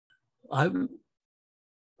I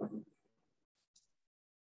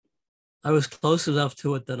was close enough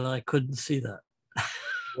to it that I couldn't see that.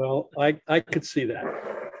 Well, I could see that.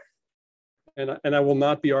 And I will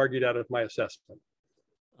not be argued out of my assessment.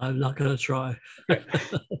 I'm not going to try.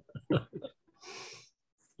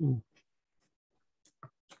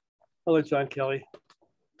 Hello, John Kelly.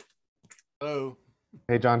 Hello.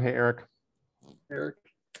 Hey, John. Hey, Eric. Eric.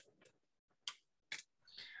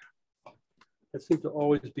 I seem to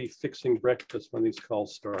always be fixing breakfast when these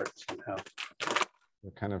calls start somehow.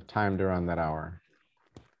 We're kind of timed around that hour.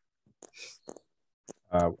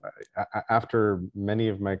 After many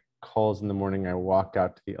of my calls in the morning, I walk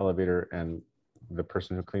out to the elevator and the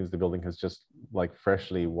person who cleans the building has just like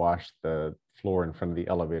freshly washed the floor in front of the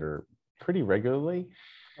elevator pretty regularly.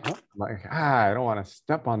 I'm like, I don't want to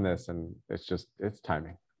step on this. And it's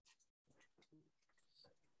timing.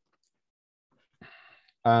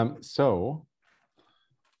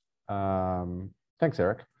 Thanks,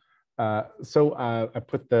 Eric. I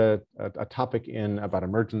put a topic in about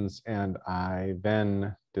emergence, and I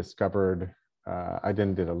then discovered, I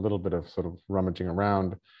then did a little bit of sort of rummaging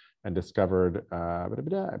around and discovered, I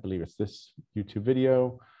believe it's this YouTube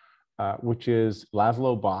video, which is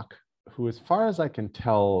Laszlo Bock, who, as far as I can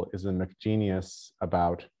tell, is a McGenius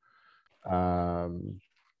about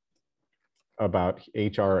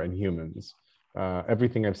HR and humans.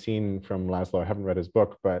 Everything I've seen from Laszlo, I haven't read his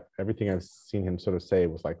book, but everything I've seen him sort of say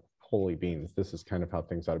was like, holy beans, this is kind of how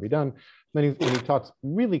things ought to be done. And then he talks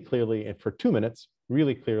really clearly, and for 2 minutes,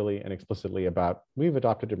 really clearly and explicitly about, we've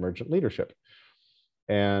adopted emergent leadership.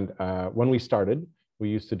 And when we started, we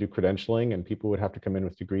used to do credentialing and people would have to come in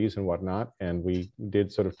with degrees and whatnot. And we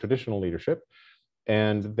did sort of traditional leadership.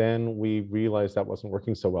 And then we realized that wasn't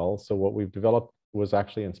working so well. So what we've developed was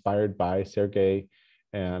actually inspired by Sergey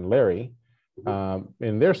and Larry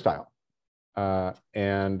in their style.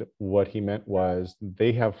 And what he meant was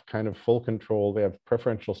they have kind of full control, they have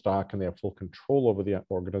preferential stock and they have full control over the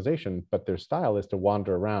organization, but their style is to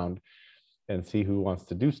wander around and see who wants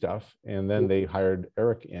to do stuff. And then they hired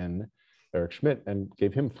Eric Schmidt, and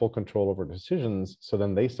gave him full control over decisions. So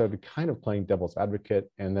then they started kind of playing devil's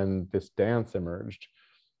advocate, and then this dance emerged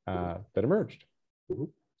that emerged.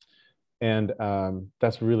 And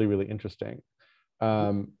that's really, really interesting.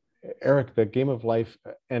 Eric, the game of life,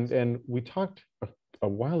 and we talked a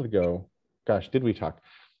while ago, gosh, did we talk?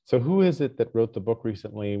 So who is it that wrote the book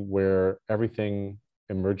recently where everything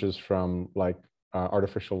emerges from like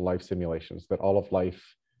artificial life simulations, that all of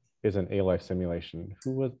life is an A-life simulation?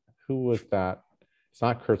 Who was that? It's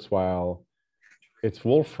not Kurzweil, it's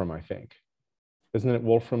Wolfram, I think. Isn't it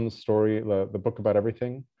Wolfram's story, the book about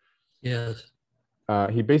everything? Yes.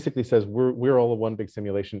 He basically says we're all one big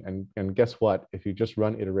simulation, and guess what? If you just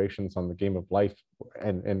run iterations on the game of life,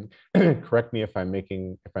 and correct me if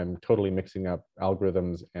I'm totally mixing up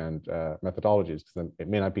algorithms and methodologies, because it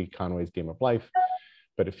may not be Conway's game of life,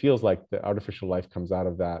 but it feels like the artificial life comes out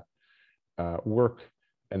of that work,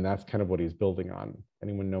 and that's kind of what he's building on.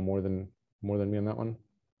 Anyone know more than me on that one?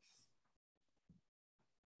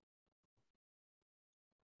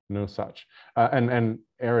 No such. And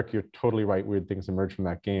Eric, you're totally right. Weird things emerge from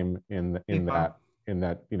that game in that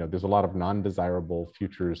there's a lot of non-desirable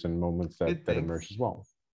futures and moments that emerge as well.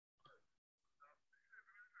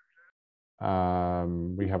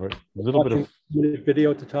 We have a little bit of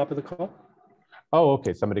video at the top of the call. Oh,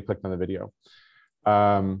 okay. Somebody clicked on the video.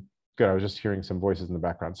 Good. I was just hearing some voices in the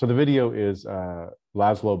background. So the video is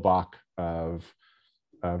Laszlo Bock of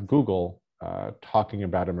Google talking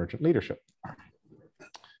about emergent leadership.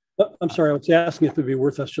 I'm sorry, I was asking if it'd be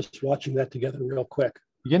worth us just watching that together real quick.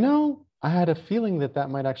 You know, I had a feeling that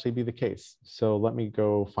might actually be the case. So let me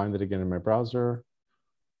go find it again in my browser.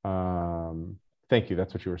 Thank you.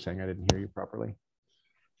 That's what you were saying. I didn't hear you properly.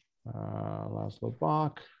 Laszlo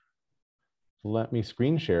Bock. Let me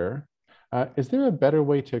screen share. Is there a better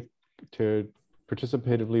way to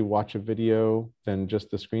participatively watch a video than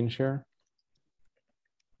just the screen share?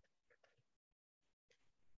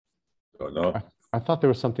 Oh, no. I thought there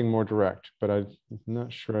was something more direct, but I'm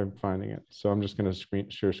not sure I'm finding it. So I'm just going to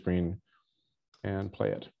share screen and play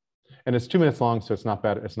it. And it's 2 minutes long, so it's not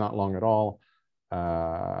bad. It's not long at all.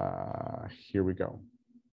 Here we go.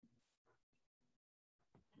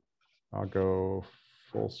 I'll go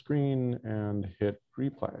full screen and hit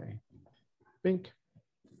replay. Bink.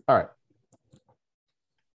 All right.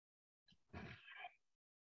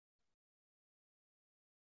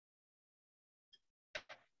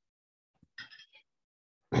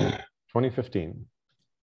 '15.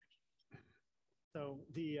 So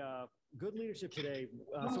good leadership today.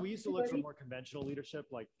 So we used to look for more conventional leadership,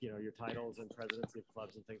 like your titles and presidency of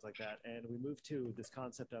clubs and things like that. And we moved to this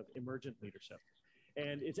concept of emergent leadership.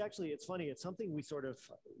 And it's funny. It's something we sort of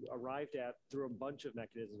arrived at through a bunch of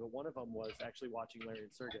mechanisms, but one of them was actually watching Larry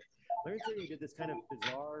and Sergey. Larry and Sergey did this kind of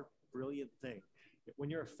bizarre, brilliant thing. When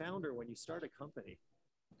you're a founder, when you start a company,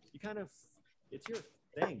 it's your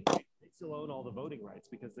thing. They still own all the voting rights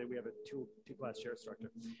because we have a two-class share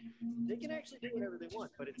structure. They can actually do whatever they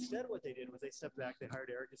want, but instead what they did was they stepped back, they hired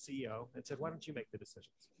Eric as CEO and said, why don't you make the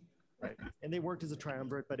decisions? Right? And they worked as a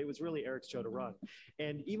triumvirate, but it was really Eric's show to run.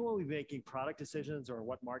 And even when we were making product decisions or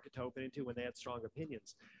what market to open into when they had strong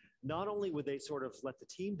opinions, not only would they sort of let the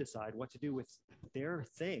team decide what to do with their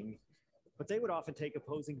thing, but they would often take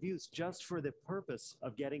opposing views just for the purpose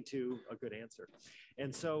of getting to a good answer.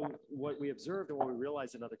 And so what we observed and what we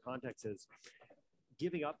realized in other contexts is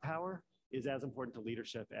giving up power is as important to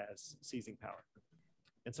leadership as seizing power.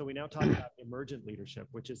 And so we now talk about emergent leadership,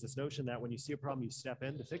 which is this notion that when you see a problem, you step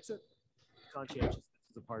in to fix it. Conscientiousness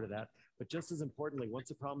is a part of that. But just as importantly,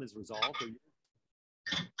 once a problem is resolved or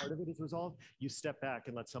part of it is resolved, you step back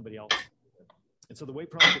and let somebody else. And so the way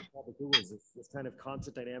problems get solved at Google is this kind of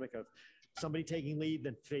constant dynamic of somebody taking lead,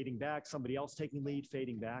 then fading back, somebody else taking lead,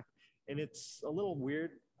 fading back. And it's a little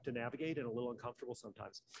weird to navigate and a little uncomfortable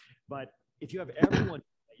sometimes. But if you have everyone,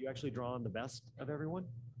 you actually draw on the best of everyone.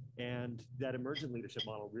 And that emergent leadership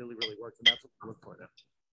model really, really works. And that's what we look for now.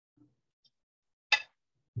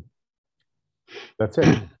 That's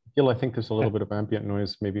it. Gil, I think there's a little bit of ambient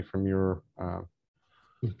noise maybe from your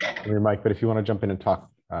mic, but if you want to jump in and talk,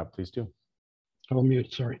 please do. I'll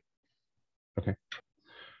mute, sorry. Okay.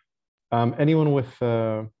 Anyone with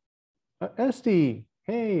Esty,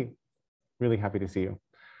 hey, really happy to see you,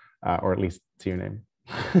 or at least see your name.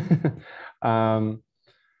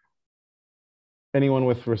 Anyone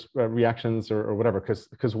with reactions or whatever,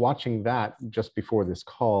 because watching that just before this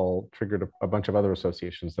call triggered a bunch of other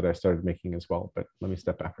associations that I started making as well. But let me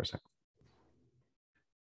step back for a second.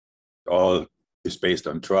 All is based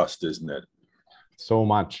on trust, isn't it? So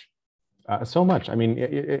much. So much. I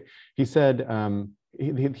mean, he said,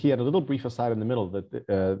 he had a little brief aside in the middle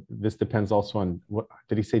that this depends also on, what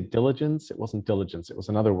did he say, diligence? It wasn't diligence, it was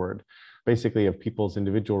another word, basically of people's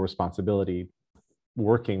individual responsibility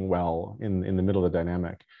working well in the middle of the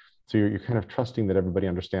dynamic. So you're kind of trusting that everybody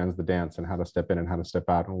understands the dance and how to step in and how to step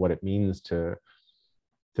out and what it means to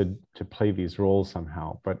play these roles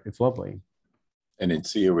somehow, but it's lovely. And in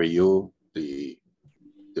CRU, the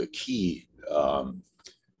key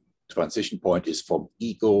transition point is from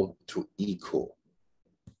ego to eco.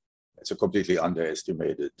 It's a completely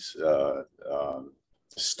underestimated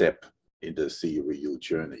step in the CRU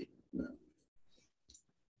journey.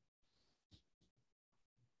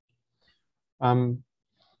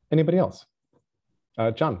 Anybody else?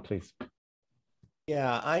 John, please.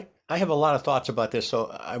 Yeah, I have a lot of thoughts about this, so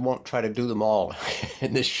I won't try to do them all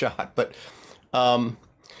in this shot. But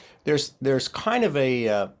there's kind of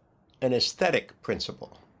an aesthetic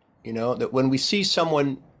principle, that when we see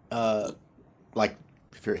someone like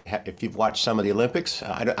if you've watched some of the Olympics,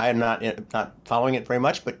 I'm not following it very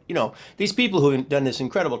much, but these people who have done this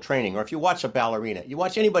incredible training, or if you watch a ballerina, you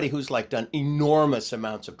watch anybody who's like done enormous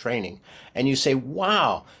amounts of training, and you say,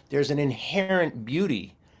 wow, there's an inherent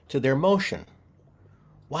beauty to their motion.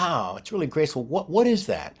 Wow, it's really graceful. What is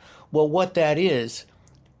that? Well, what that is,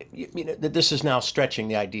 this is now stretching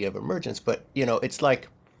the idea of emergence, but it's like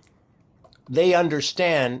they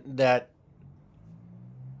understand that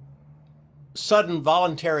sudden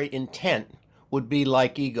voluntary intent would be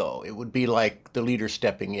like ego. It would be like the leader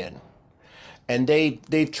stepping in. And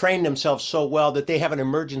they've trained themselves so well that they have an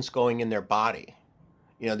emergence going in their body.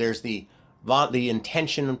 There's the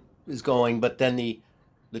intention is going, but then the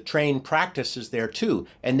trained practice is there too.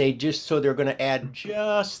 And they're going to add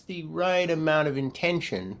just the right amount of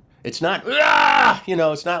intention. It's not,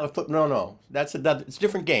 it's not a foot, no. It's a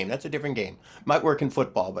different game. That's a different game. Might work in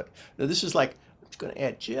football, but this is like, it's going to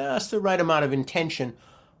add just the right amount of intention.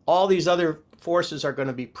 All these other forces are going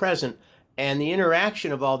to be present, and the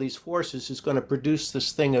interaction of all these forces is going to produce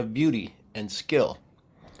this thing of beauty and skill.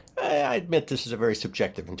 I admit this is a very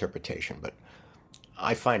subjective interpretation, but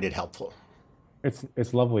I find it helpful.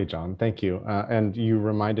 It's lovely, John. Thank you. And you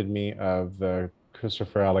reminded me of the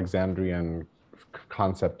Christopher Alexandrian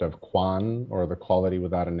concept of Quan, or the quality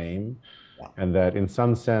without a name, and that in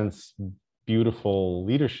some sense, beautiful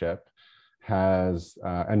leadership has,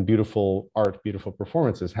 and beautiful art, beautiful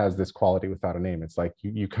performances has this quality without a name. It's like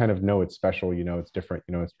you kind of know it's special, it's different,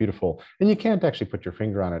 it's beautiful, and you can't actually put your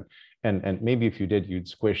finger on it. And maybe if you did, you'd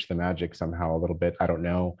squish the magic somehow a little bit. I don't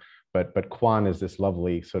know, but Quan is this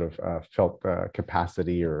lovely sort of felt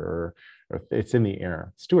capacity, or it's in the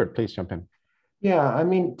air. Stuart, please jump in. Yeah, I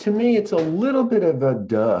mean, to me, it's a little bit of a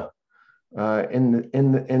duh,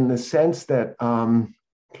 in the sense that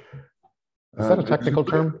is that a technical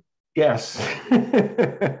term? Yes,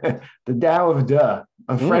 the Tao of duh.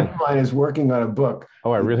 A friend of mine is working on a book.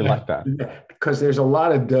 Oh, I really like that, because there's a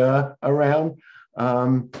lot of duh around.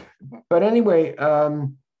 But anyway,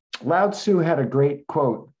 Lao Tzu had a great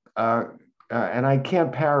quote, and I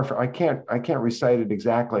can't paraphrase. I can't recite it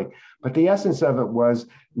exactly, but the essence of it was,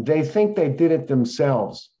 they think they did it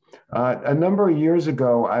themselves. A number of years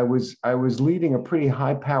ago, I was leading a pretty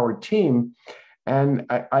high-powered team, and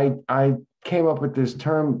I came up with this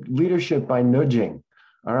term, leadership by nudging.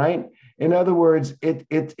 All right. In other words,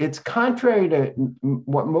 it's contrary to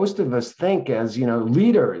what most of us think as,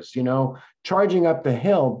 leaders, charging up the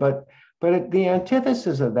hill. But the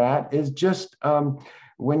antithesis of that is just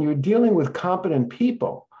when you're dealing with competent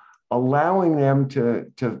people, allowing them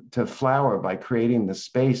to flower by creating the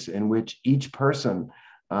space in which each person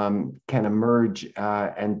can emerge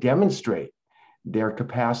and demonstrate their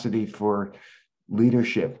capacity for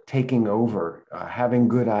leadership, taking over, having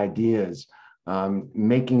good ideas,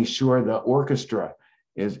 making sure the orchestra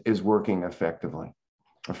is working effectively.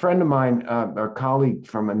 A friend of mine, a colleague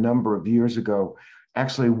from a number of years ago,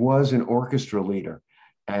 actually was an orchestra leader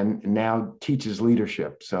and now teaches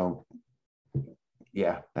leadership. So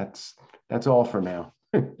yeah, that's all for now.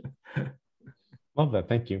 Love that.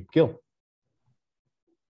 Thank you. Gil.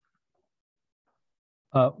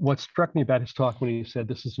 What struck me about his talk when he said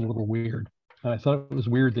this is a little weird, and I thought it was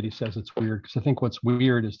weird that he says it's weird, because I think what's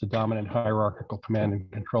weird is the dominant hierarchical command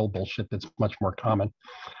and control bullshit that's much more common.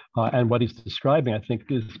 And what he's describing, I think,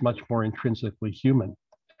 is much more intrinsically human.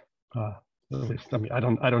 At least, I mean, I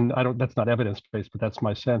don't, that's not evidence-based, but that's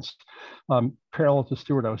my sense. Parallel to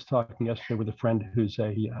Stuart, I was talking yesterday with a friend who's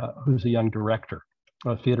a young director,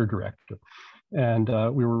 a theater director. And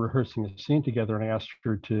we were rehearsing a scene together, and I asked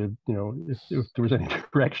her to, if there was any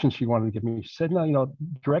direction she wanted to give me. She said, no,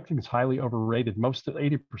 directing is highly overrated.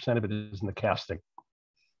 80% of it is in the casting.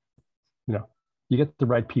 You get the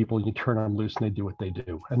right people, you turn them loose, and they do what they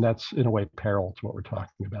do. And that's, in a way, parallel to what we're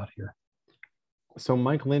talking about here. So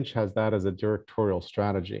Mike Lynch has that as a directorial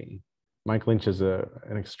strategy. Mike Lynch is an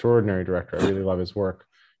extraordinary director. I really love his work.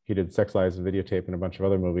 He did Sex, Lies, and Videotape and a bunch of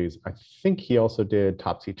other movies. I think he also did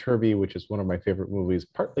Topsy Turvy, which is one of my favorite movies,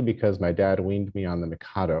 partly because my dad weaned me on the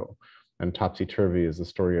Mikado. And Topsy Turvy is the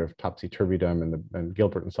story of topsy-turvydom and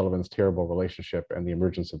Gilbert and Sullivan's terrible relationship and the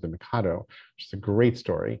emergence of the Mikado, which is a great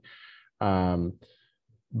story. But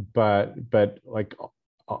like,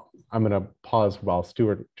 I'm going to pause while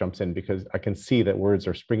Stuart jumps in, because I can see that words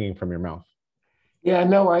are springing from your mouth. Yeah,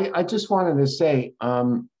 no, I just wanted to say,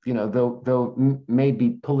 though may be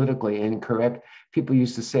politically incorrect, people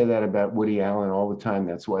used to say that about Woody Allen all the time.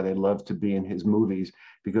 That's why they love to be in his movies,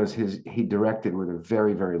 because he directed with a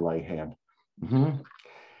very, very light hand. Mm-hmm.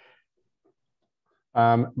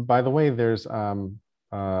 By the way, there's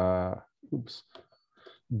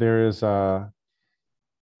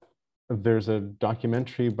a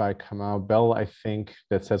documentary by Kamau Bell, I think,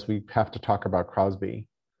 that says we have to talk about Crosby.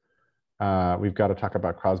 We've got to talk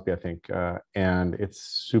about Crosby, I think, and it's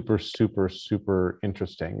super, super, super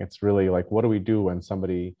interesting. It's really like, what do we do when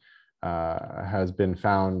somebody has been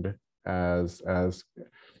found as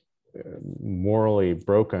morally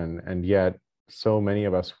broken, and yet so many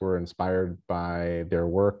of us were inspired by their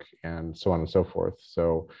work, and so on and so forth.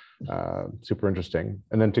 So super interesting.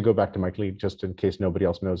 And then to go back to Mike Leigh, just in case nobody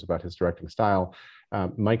else knows about his directing style,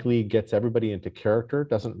 Mike Leigh gets everybody into character,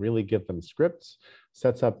 doesn't really give them scripts,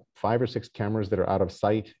 sets up 5 or 6 cameras that are out of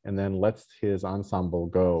sight, and then lets his ensemble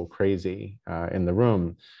go crazy in the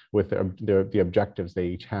room with the objectives they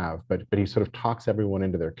each have. But he sort of talks everyone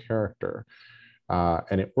into their character,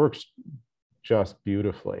 and it works just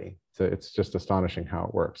beautifully. So it's just astonishing how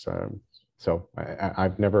it works. So I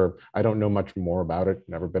don't know much more about it.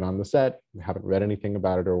 Never been on the set, haven't read anything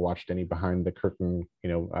about it or watched any behind the curtain,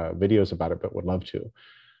 videos about it, but would love to.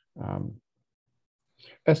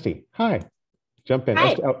 Esty, hi, jump in.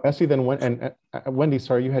 Hi. Esty, then Wendy.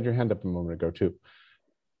 Sorry, you had your hand up a moment ago too.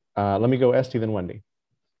 Let me go Esty, then Wendy.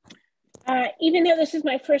 Even though this is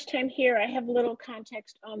my first time here, I have little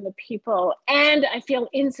context on the people, and I feel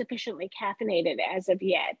insufficiently caffeinated as of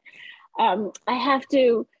yet. I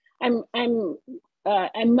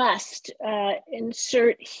must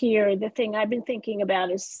insert here the thing I've been thinking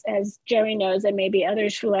about, as Jerry knows, and maybe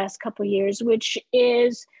others for the last couple of years, which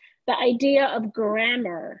is the idea of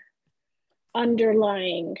grammar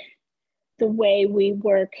underlying the way we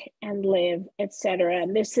work and live, etc.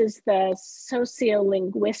 And this is the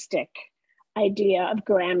sociolinguistic idea of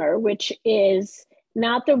grammar, which is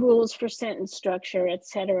not the rules for sentence structure,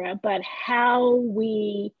 etc., but how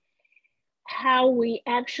we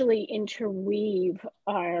actually interweave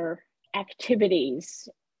our activities.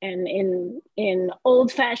 And in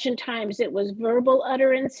old-fashioned times, it was verbal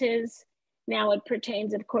utterances. Now it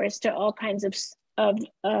pertains, of course, to all kinds of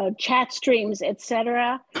chat streams,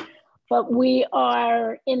 etc. But we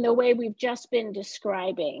are, in the way we've just been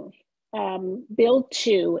describing, built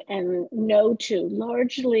to and know to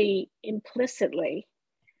largely implicitly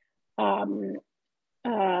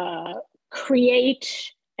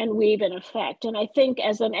create and weave an effect. And I think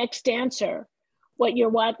as an ex-dancer, what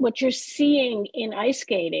you're seeing in ice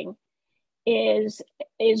skating is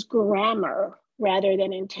grammar rather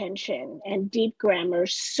than intention, and deep grammar,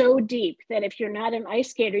 so deep that if you're not an ice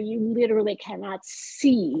skater, you literally cannot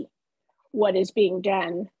see what is being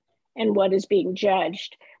done and what is being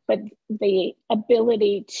judged. But the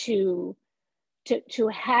ability to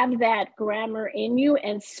have that grammar in you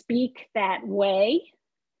and speak that way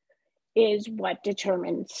is what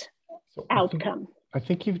determines outcome. I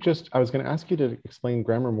think you've just, I was going to ask you to explain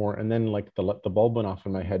grammar more, and then like the bulb went off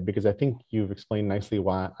in my head, because I think you've explained nicely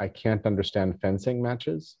why I can't understand fencing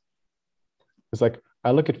matches. It's like,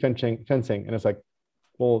 I look at fencing and it's like,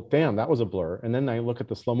 well, damn, that was a blur. And then I look at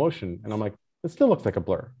the slow motion and I'm like, it still looks like a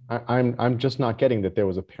blur. I'm just not getting that there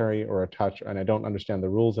was a parry or a touch, and I don't understand the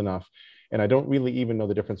rules enough. And I don't really even know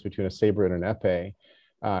the difference between a saber and an epee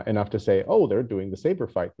enough to say, oh, they're doing the saber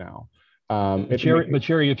fight now. But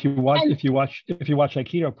Jerry, if you watch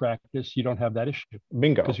Aikido practice, you don't have that issue.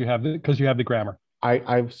 Bingo. Because you have the grammar.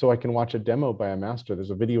 So I can watch a demo by a master.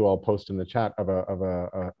 There's a video I'll post in the chat of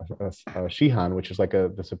a Shihan, which is like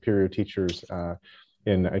the superior teachers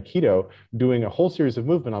in Aikido, doing a whole series of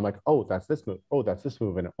movement. I'm like, oh, that's this move. Oh, that's this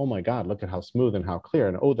move. And oh my God, look at how smooth and how clear.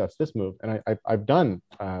 And oh, that's this move. And I've done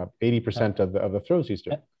 80% of the throws he's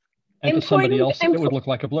doing. And to somebody else, it would look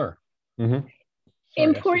like a blur. Mm-hmm.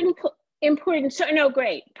 Important. So no,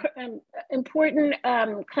 great. Important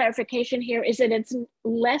clarification here is that it's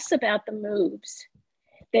less about the moves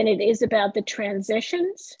than it is about the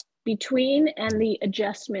transitions between and the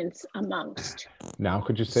adjustments amongst. Now,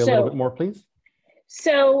 could you say a little bit more, please?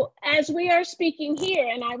 So as we are speaking here,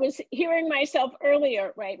 and I was hearing myself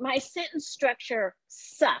earlier, right? My sentence structure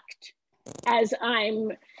sucked as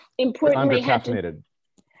I'm importantly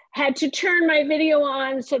had to turn my video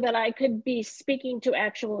on so that I could be speaking to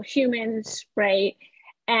actual humans, right?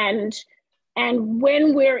 And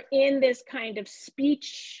when we're in this kind of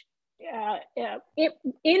speech,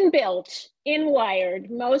 inbuilt, inwired,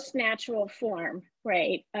 most natural form,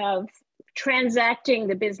 right, of transacting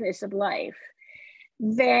the business of life,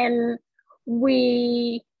 then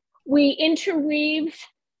we interweave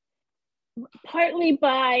partly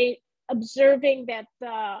by observing that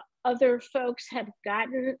the other folks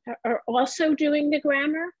are also doing the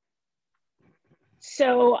grammar.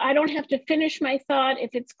 So I don't have to finish my thought if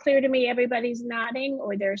it's clear to me everybody's nodding,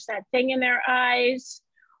 or there's that thing in their eyes,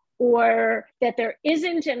 or that there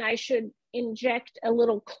isn't, and I should inject a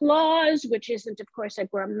little clause, which isn't, of course, a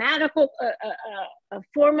grammatical,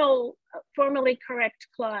 formally correct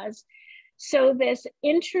clause. So this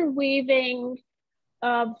interweaving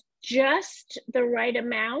of just the right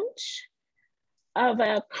amount of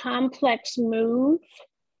a complex move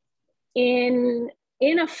in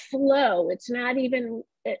a flow. It's not even,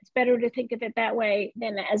 it's better to think of it that way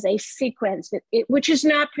than as a sequence, which is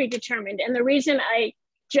not predetermined. And the reason I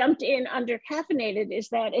jumped in under caffeinated is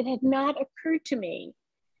that it had not occurred to me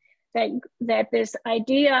that this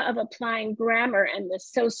idea of applying grammar and the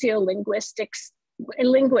linguist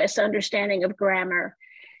understanding of grammar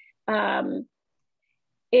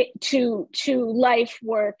to life,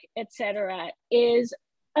 work, etc., is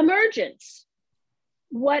emergence.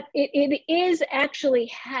 What it is actually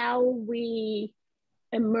how we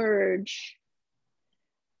emerge,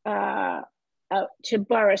 to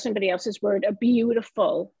borrow somebody else's word, a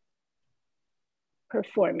beautiful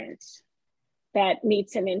performance that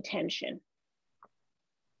meets an intention.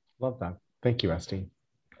 Love that. Thank you, Esty.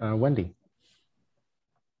 Wendy.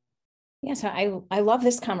 Yeah, so I love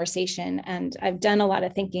this conversation, and I've done a lot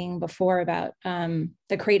of thinking before about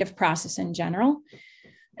the creative process in general.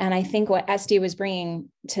 And I think what Esty was bringing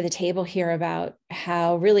to the table here about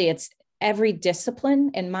how really it's every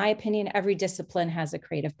discipline, in my opinion, every discipline has a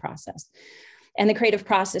creative process. And the creative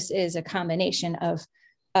process is a combination of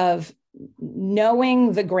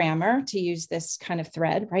knowing the grammar, to use this kind of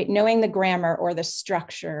thread, right? Knowing the grammar or the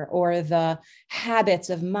structure or the habits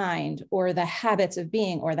of mind or the habits of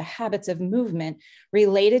being or the habits of movement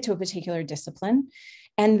related to a particular discipline,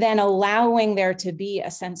 and then allowing there to be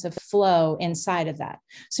a sense of flow inside of that.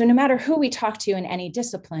 So no matter who we talk to in any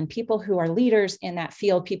discipline, people who are leaders in that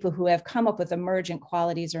field, people who have come up with emergent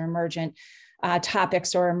qualities or emergent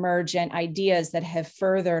topics or emergent ideas that have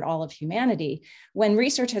furthered all of humanity. When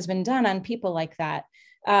research has been done on people like that,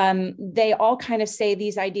 they all kind of say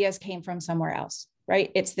these ideas came from somewhere else,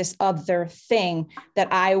 right? It's this other thing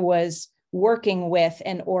that I was working with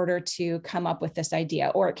in order to come up with this idea,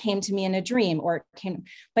 or it came to me in a dream, or it came,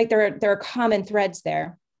 like there are common threads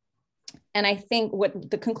there. And I think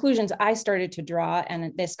what the conclusions I started to draw,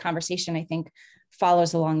 and this conversation I think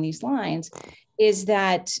follows along these lines, is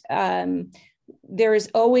that there is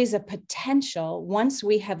always a potential, once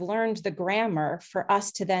we have learned the grammar, for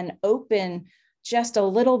us to then open just a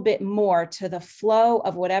little bit more to the flow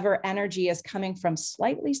of whatever energy is coming from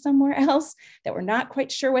slightly somewhere else that we're not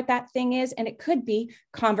quite sure what that thing is. And it could be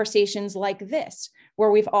conversations like this, where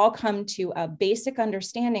we've all come to a basic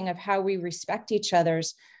understanding of how we respect each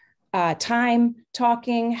other's time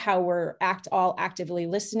talking, how we're all actively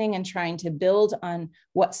listening and trying to build on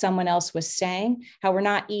what someone else was saying, how we're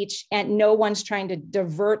not each, and no one's trying to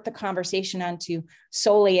divert the conversation onto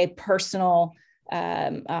solely a personal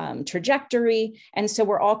trajectory. And so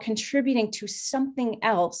we're all contributing to something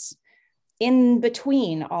else in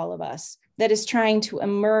between all of us that is trying to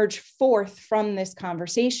emerge forth from this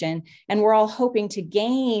conversation. And we're all hoping to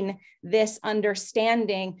gain this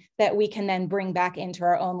understanding that we can then bring back into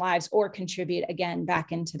our own lives or contribute again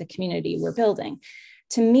back into the community we're building.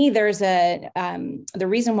 To me, there's the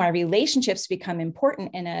reason why relationships become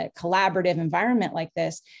important in a collaborative environment like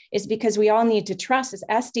this is because we all need to trust, as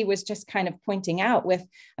Esty was just kind of pointing out with,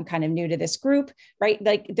 I'm kind of new to this group, right?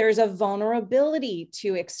 Like there's a vulnerability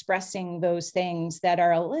to expressing those things that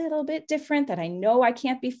are a little bit different, that I know I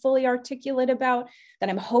can't be fully articulate about, that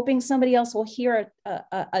I'm hoping somebody else will hear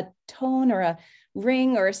a tone or a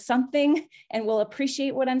ring or something and will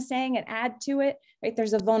appreciate what I'm saying and add to it, right?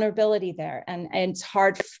 There's a vulnerability there. And it's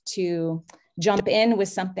hard to jump in with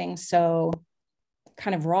something so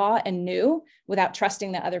kind of raw and new without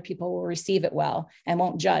trusting that other people will receive it well and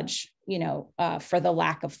won't judge, for the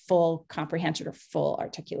lack of full comprehension or full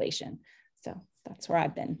articulation. So that's where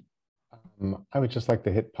I've been. I would just like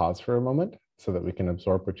to hit pause for a moment so that we can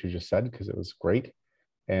absorb what you just said, because it was great.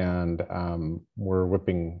 And we're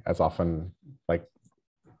whipping as often, like,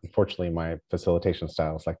 unfortunately, my facilitation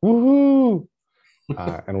style is like, woohoo!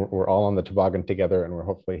 And we're all on the toboggan together and we're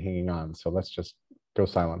hopefully hanging on. So let's just go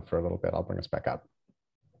silent for a little bit. I'll bring us back up.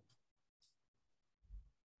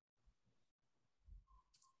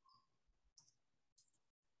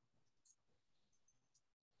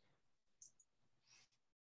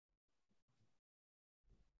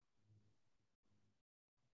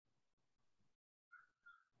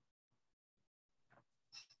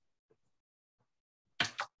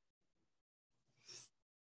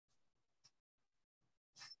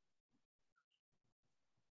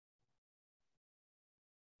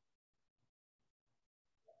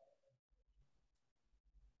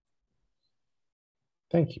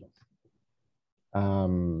 Thank you.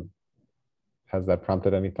 Has that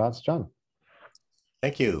prompted any thoughts, John?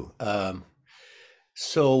 Thank you.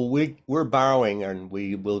 So we're borrowing, and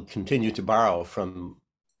we will continue to borrow from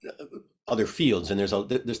other fields. And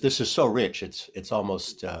this is so rich. It's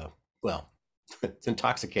almost well, it's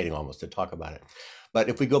intoxicating almost to talk about it. But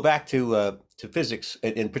if we go back to physics,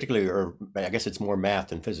 in particular, or I guess it's more math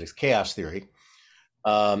than physics, chaos theory.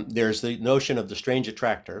 There's the notion of the strange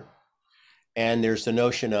attractor. And there's the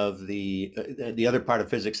notion of the other part of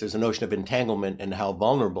physics is the notion of entanglement and how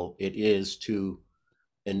vulnerable it is to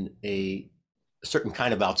a certain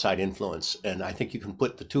kind of outside influence. And I think you can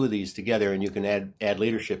put the two of these together and you can add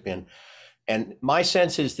leadership in. And my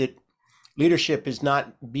sense is that leadership is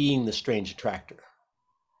not being the strange attractor.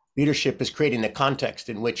 Leadership is creating a context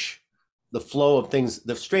in which the flow of things,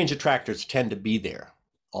 the strange attractors tend to be there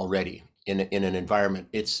already in an environment.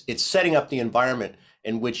 It's setting up the environment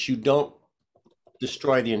in which you don't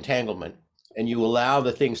destroy the entanglement and you allow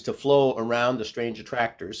the things to flow around the strange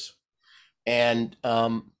attractors. And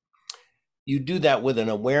you do that with an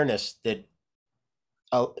awareness that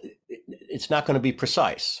it's not going to be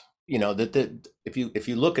precise. That if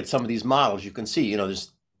you look at some of these models, you can see,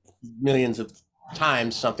 there's millions of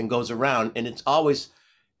times something goes around and it's always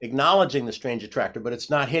acknowledging the strange attractor, but it's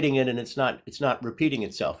not hitting it and it's not repeating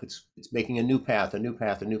itself. It's making a new path, a new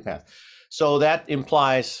path, a new path. So that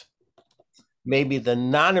implies maybe the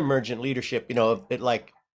non-emergent leadership,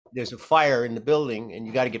 like there's a fire in the building and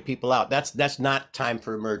you got to get people out. That's not time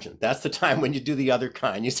for emergent. That's the time when you do the other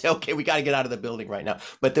kind. You say, okay, we got to get out of the building right now.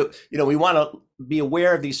 But we want to be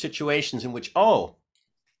aware of these situations in which,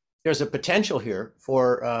 there's a potential here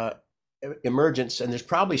for emergence, and there's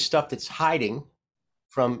probably stuff that's hiding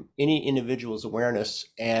from any individual's awareness.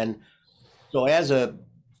 And so as a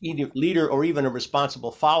either leader or even a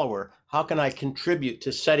responsible follower, how can I contribute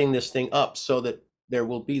to setting this thing up so that there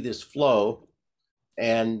will be this flow,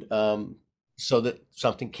 and so that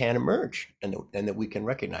something can emerge, and that we can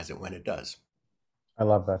recognize it when it does. I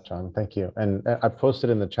love that, John. Thank you. And I posted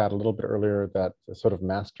in the chat a little bit earlier that sort of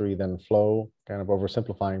mastery then flow, kind of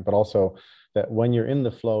oversimplifying, but also that when you're in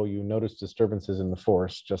the flow, you notice disturbances in the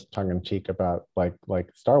force, just tongue in cheek about like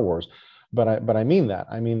Star Wars. But I mean that.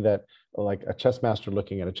 I mean that like a chess master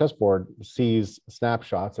looking at a chessboard sees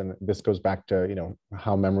snapshots, and this goes back to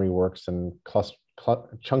how memory works and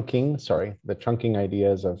chunking, the chunking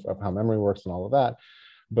ideas of how memory works and all of that.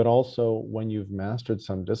 But also when you've mastered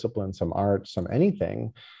some discipline, some art, some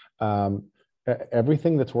anything,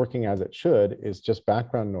 everything that's working as it should is just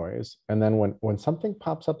background noise. And then when something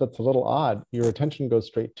pops up that's a little odd, your attention goes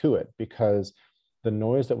straight to it, because the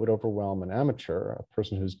noise that would overwhelm an amateur, a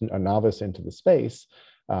person who's a novice into the space,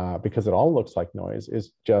 because it all looks like noise,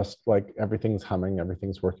 is just like everything's humming,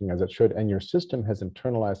 everything's working as it should. And your system has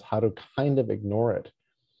internalized how to kind of ignore it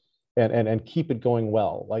and keep it going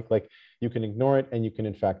well. Like you can ignore it, and you can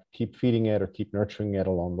in fact keep feeding it or keep nurturing it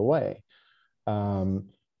along the way.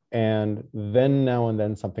 And then now and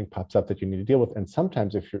then something pops up that you need to deal with. And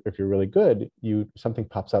sometimes if you're really good, something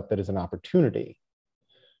pops up that is an opportunity.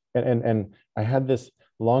 And I had this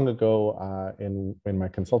long ago in my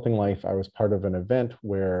consulting life. I was part of an event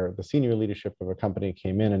where the senior leadership of a company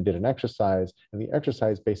came in and did an exercise, and the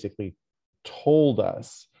exercise basically told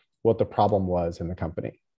us what the problem was in the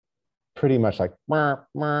company. Pretty much like, it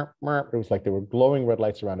was like there were glowing red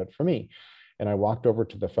lights around it for me. And I walked over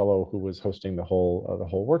to the fellow who was hosting the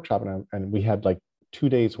whole workshop, and we had like 2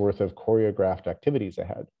 days worth of choreographed activities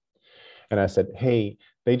ahead. And I said, hey,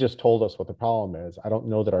 they just told us what the problem is. I don't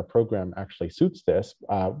know that our program actually suits this.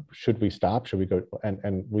 Should we stop? Should we go?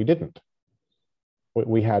 And we didn't.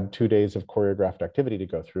 We had 2 days of choreographed activity to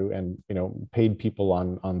go through, and paid people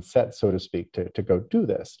on set, so to speak, to go do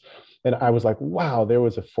this. And I was like, wow, there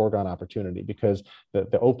was a foregone opportunity, because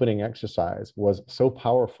the opening exercise was so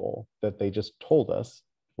powerful that they just told us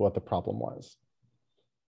what the problem was,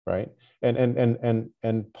 right?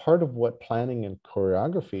 And part of what planning and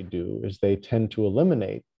choreography do is they tend to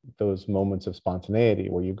eliminate those moments of spontaneity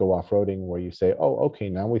where you go off-roading, where you say, oh, okay,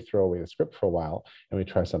 now we throw away the script for a while and we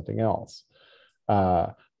try something else.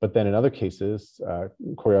 But then in other cases,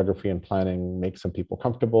 choreography and planning make some people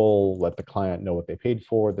comfortable, let the client know what they paid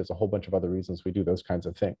for. There's a whole bunch of other reasons we do those kinds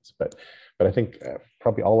of things. But I think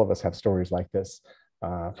probably all of us have stories like this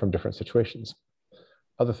from different situations.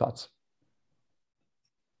 Other thoughts?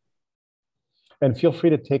 And feel free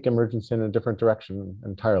to take Emergence in a different direction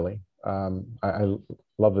entirely. I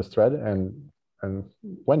love this thread. And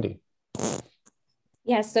Wendy.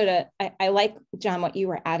 Yeah, so I like, John, what you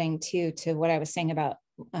were adding to what I was saying about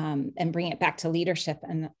and bring it back to leadership.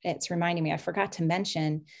 And it's reminding me, I forgot to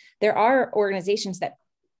mention, there are organizations that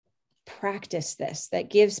practice this, that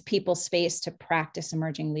gives people space to practice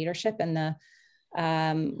emerging leadership. And the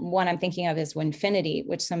one I'm thinking of is Winfinity,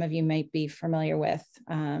 which some of you might be familiar with.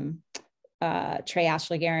 Trey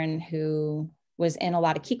Ashley-Garin, who was in a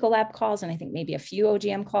lot of Kiko Lab calls, and I think maybe a few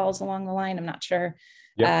OGM calls along the line, I'm not sure.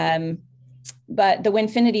 Yep. But the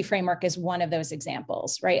Winfinity framework is one of those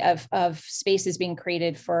examples, right? Of spaces being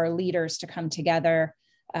created for leaders to come together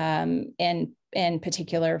in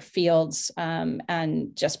particular fields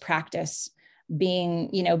and just practice being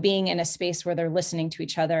in a space where they're listening to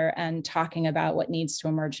each other and talking about what needs to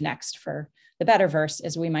emerge next for the betterverse,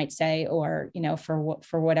 as we might say, or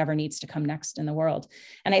for whatever needs to come next in the world.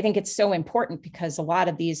 And I think it's so important, because a lot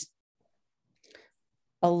of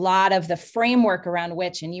the framework around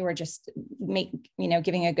which, and you were just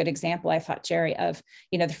giving a good example, I thought, Jerry, of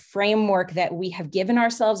the framework that we have given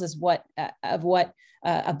ourselves as what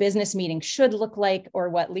a business meeting should look like, or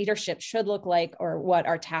what leadership should look like, or what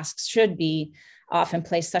our tasks should be, often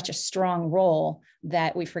plays such a strong role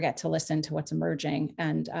that we forget to listen to what's emerging,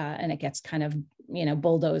 and it gets kind of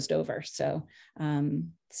bulldozed over. So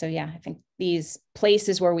yeah, I think these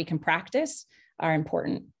places where we can practice are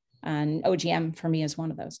important. And OGM for me is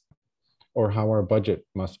one of those. Or how our budget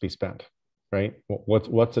must be spent, right?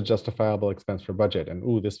 What's a justifiable expense for budget? And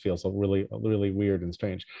ooh, this feels really weird and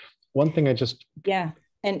strange. One thing I just... Yeah.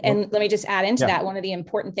 And let me just add into that. One of the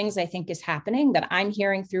important things I think is happening that I'm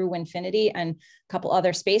hearing through Winfinity and a couple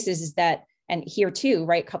other spaces is that, and here too,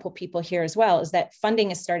 right, a couple people here as well, is that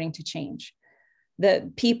funding is starting to change.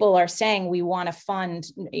 The people are saying we want to fund,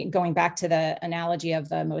 going back to the analogy of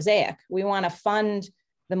the mosaic, we want to fund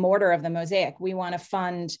the mortar of the mosaic. We want to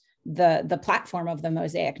fund the platform of the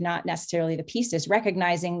mosaic, not necessarily the pieces,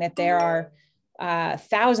 recognizing that there are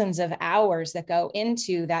thousands of hours that go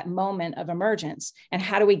into that moment of emergence. And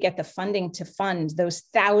how do we get the funding to fund those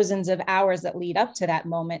thousands of hours that lead up to that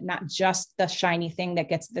moment, not just the shiny thing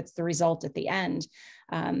that's the result at the end.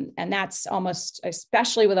 And that's almost,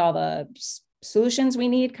 especially with all the solutions we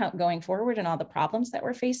need going forward and all the problems that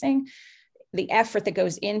we're facing, the effort that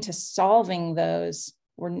goes into solving those,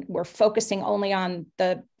 we're focusing only on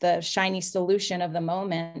the shiny solution of the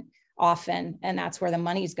moment often, and that's where the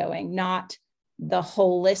money's going, not the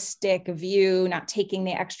holistic view, not taking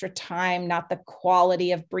the extra time, not the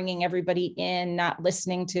quality of bringing everybody in, not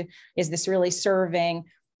listening to, is this really serving,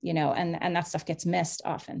 and that stuff gets missed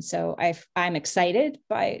often. So I'm excited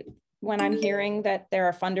by when I'm hearing that there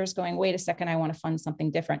are funders going, wait a second, I want to fund something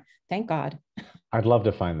different. Thank God. I'd love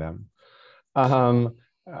to find them.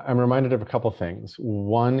 I'm reminded of a couple things.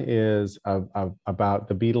 One is about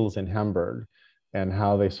the Beatles in Hamburg and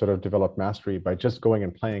how they sort of developed mastery by just going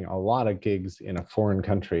and playing a lot of gigs in a foreign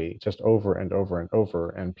country, just over and over and over.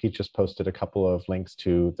 And Pete just posted a couple of links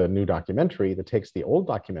to the new documentary that takes the old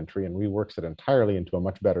documentary and reworks it entirely into a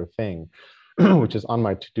much better thing, which is on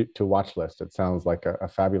my to watch list. It sounds like a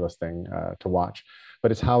fabulous thing to watch.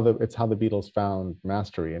 But it's how the Beatles found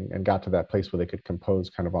mastery and got to that place where they could compose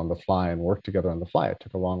kind of on the fly and work together on the fly. It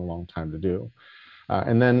took a long, long time to do.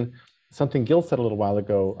 And then something Gil said a little while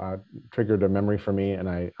ago triggered a memory for me, and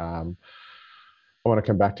I want to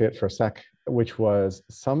come back to it for a sec, which was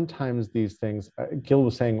sometimes these things, Gil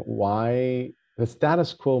was saying why the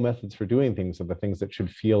status quo methods for doing things are the things that should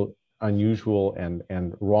feel unusual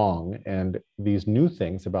and wrong, and these new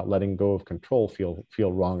things about letting go of control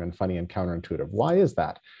feel wrong and funny and counterintuitive. Why is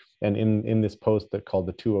that? And in this post that called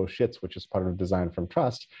the 2 shits, which is part of Design from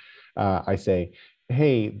Trust, I say,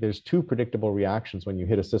 hey, there's 2 predictable reactions when you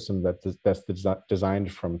hit a system that's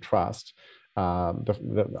designed from trust. I'll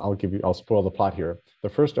spoil the plot here. The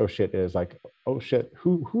first oh shit is like, oh shit,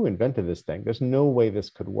 who invented this thing? There's no way this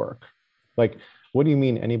could work. Like, what do you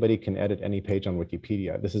mean anybody can edit any page on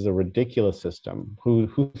Wikipedia? This is a ridiculous system.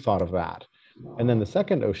 Who thought of that? And then the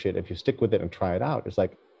second oh shit, if you stick with it and try it out, it's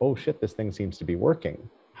like, oh shit, this thing seems to be working.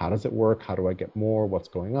 How does it work? How do I get more? What's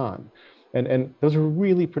going on? And those are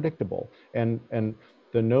really predictable. And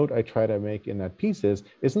the note I try to make in that piece is,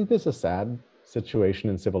 isn't this a sad situation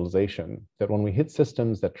in civilization that when we hit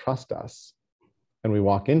systems that trust us and we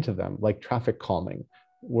walk into them, like traffic calming,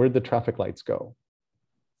 where'd the traffic lights go?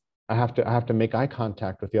 I have to make eye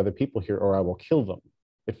contact with the other people here or I will kill them.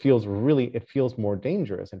 It feels more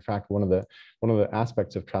dangerous. In fact, one of the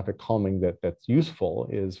aspects of traffic calming that's useful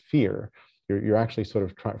is fear. You're actually sort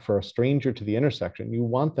of trying, for a stranger to the intersection, you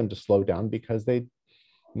want them to slow down because they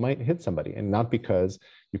might hit somebody, and not because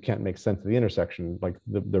you can't make sense of the intersection. Like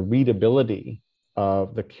the readability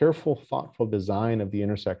of the careful, thoughtful design of the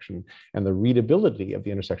intersection and the readability of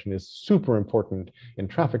the intersection is super important in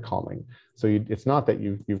traffic calming. So it's not that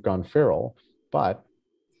you've gone feral, but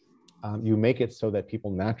you make it so that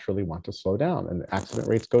people naturally want to slow down, and the accident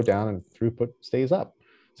rates go down and throughput stays up.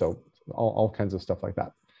 So all kinds of stuff like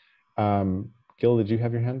that. Gil, did you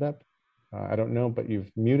have your hand up? I don't know, but you've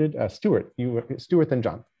muted. Stuart, then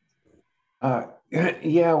John.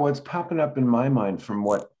 Yeah, what's popping up in my mind from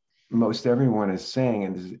what most everyone is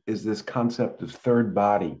saying is this concept of third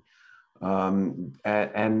body.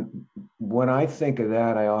 And when I think of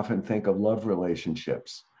that, I often think of love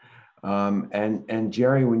relationships. And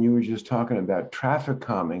Jerry, when you were just talking about traffic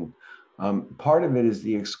calming, part of it is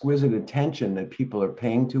the exquisite attention that people are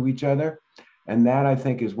paying to each other. And that, I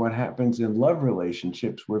think, is what happens in love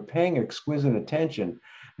relationships. We're paying exquisite attention,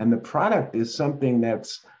 and the product is something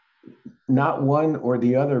that's not one or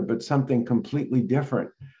the other, but something completely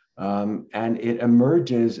different. And it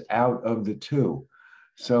emerges out of the two.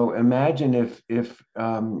 So imagine if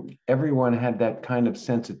everyone had that kind of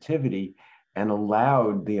sensitivity and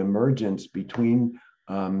allowed the emergence between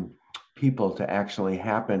people to actually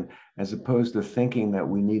happen, as opposed to thinking that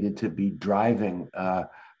we needed to be driving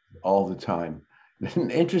all the time.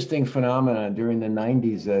 An interesting phenomenon during the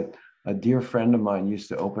 90s, a dear friend of mine used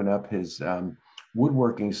to open up his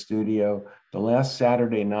woodworking studio the last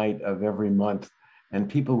Saturday night of every month, and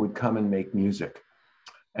people would come and make music.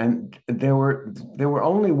 And there were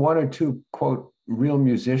only 1 or 2, quote, real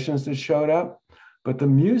musicians that showed up, but the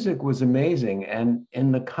music was amazing. And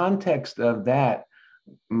in the context of that,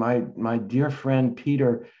 my dear friend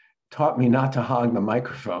Peter taught me not to hog the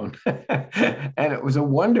microphone. And it was a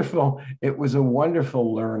wonderful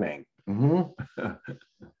learning.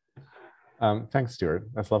 Thanks, Stuart.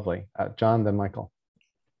 That's lovely. John, then Michael.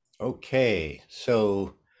 Okay,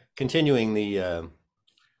 so continuing the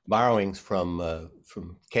borrowings from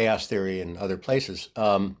chaos theory and other places.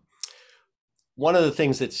 One of the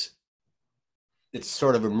things that's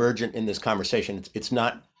sort of emergent in this conversation, it's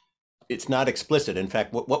not explicit. In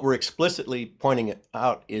fact, what we're explicitly pointing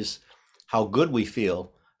out is how good we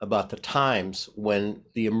feel about the times when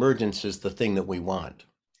the emergence is the thing that we want.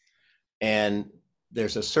 And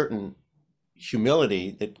there's a certain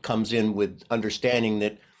humility that comes in with understanding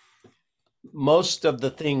that most of the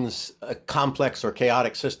things a complex or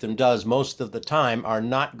chaotic system does most of the time are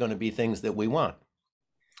not going to be things that we want.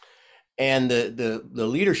 And the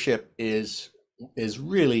leadership is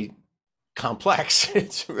really complex.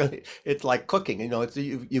 It's like cooking, you know.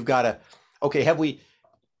 You've got to, okay, have we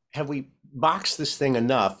boxed this thing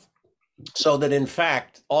enough so that in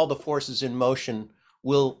fact all the forces in motion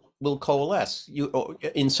will coalesce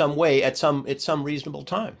in some way at some reasonable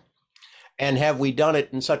time? And have we done it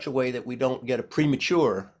in such a way that we don't get a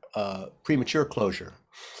premature closure?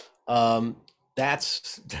 That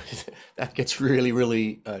gets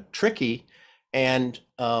really tricky, and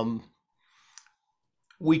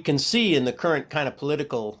we can see in the current kind of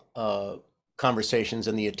political conversations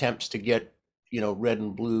and the attempts to get, you know, red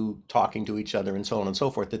and blue talking to each other and so on and so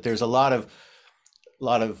forth, that there's a lot of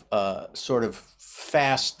sort of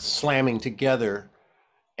fast slamming together,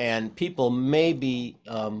 and people may be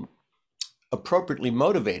appropriately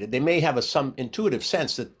motivated. They may have some intuitive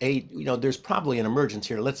sense that, hey, you know, there's probably an emergence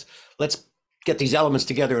here. Let's get these elements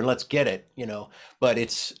together and let's get it, you know. But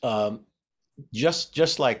it's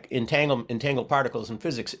just like entangled particles in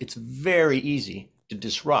physics, it's very easy to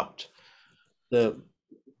disrupt the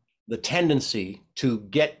tendency to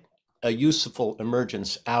get a useful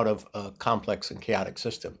emergence out of a complex and chaotic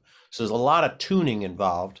system. So there's a lot of tuning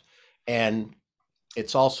involved, and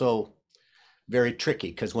it's also very tricky,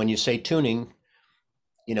 because when you say tuning,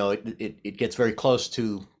 you know, it gets very close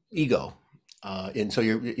to ego, and so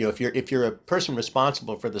if you're a person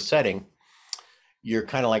responsible for the setting, you're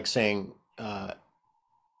kind of like saying,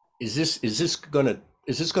 is this gonna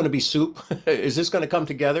be soup? Is this gonna come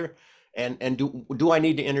together? And do I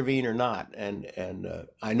need to intervene or not? And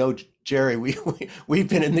I know, Jerry, we've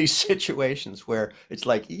been in these situations where it's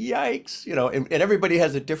like, yikes, you know, and everybody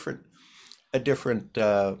has a different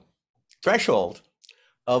threshold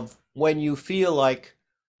of when you feel like,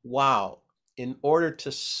 wow, in order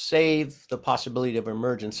to save the possibility of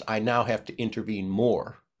emergence, I now have to intervene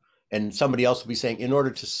more. And somebody else will be saying, in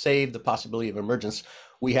order to save the possibility of emergence,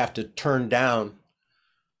 we have to turn down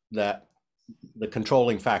the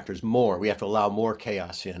controlling factors more. We have to allow more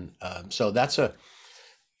chaos in. So that's a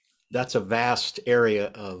vast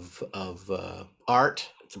area of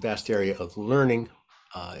art. It's a vast area of learning.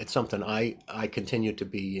 It's something I continue to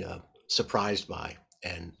be surprised by,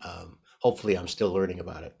 and hopefully I'm still learning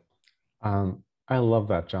about it. I love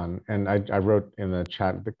that, John. And I wrote in the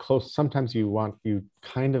chat, sometimes you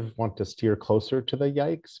kind of want to steer closer to the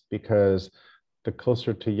yikes, because the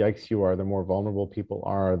closer to yikes you are, the more vulnerable people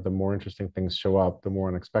are, the more interesting things show up, the more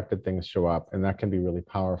unexpected things show up, and that can be really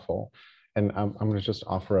powerful. And I'm going to just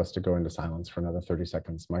offer us to go into silence for another 30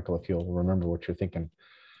 seconds. Michael, if you'll remember what you're thinking,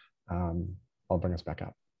 I'll bring us back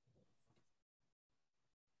up.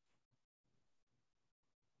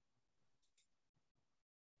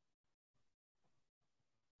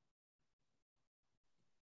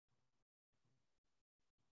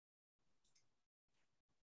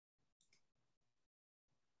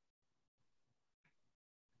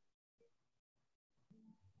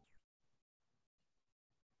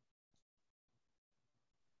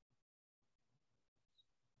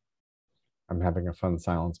 I'm having a fun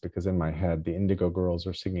silence because in my head, the Indigo Girls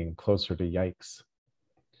are singing Closer to Yikes.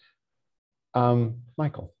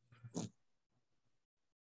 Michael.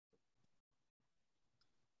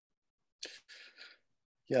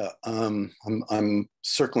 Yeah, I'm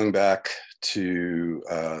circling back to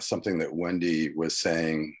something that Wendy was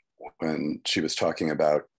saying when she was talking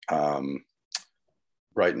about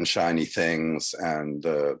bright and shiny things and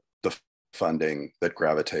the funding that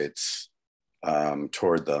gravitates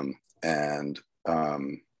toward them. And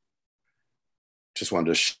just wanted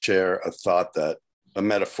to share a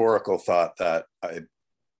metaphorical thought that I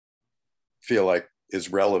feel like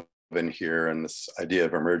is relevant here in this idea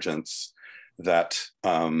of emergence, that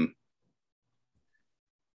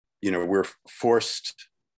we're forced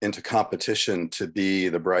into competition to be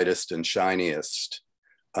the brightest and shiniest,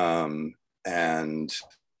 and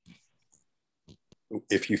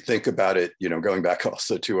if you think about it, going back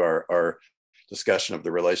also to our discussion of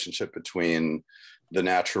the relationship between the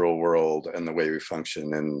natural world and the way we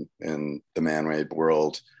function in the man-made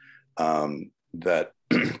world, that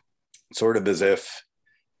sort of as if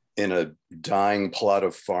in a dying plot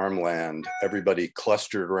of farmland, everybody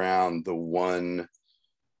clustered around the one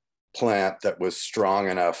plant that was strong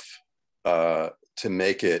enough to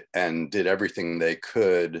make it, and did everything they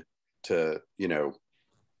could to,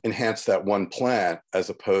 enhance that one plant, as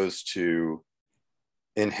opposed to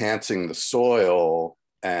enhancing the soil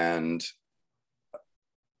and,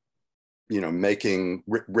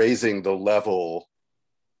 raising the level,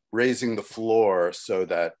 raising the floor so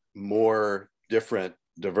that more different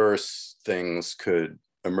diverse things could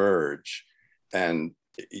emerge. And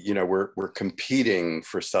we're competing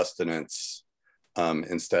for sustenance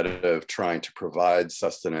instead of trying to provide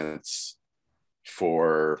sustenance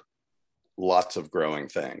for lots of growing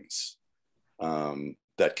things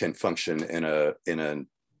that can function in an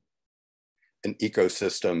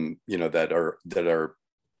ecosystem, that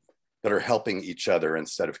are helping each other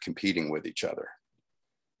instead of competing with each other.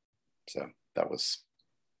 So that was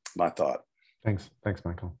my thought. Thanks,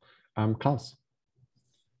 Michael. Klaus.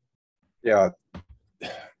 Yeah,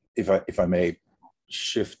 if I may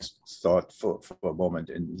shift thought for a moment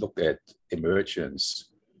and look at emergence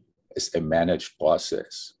as a managed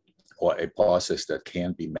process, or a process that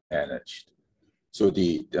can be managed. So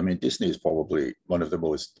Disney is probably one of the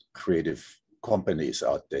most creative companies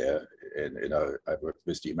out there, and I worked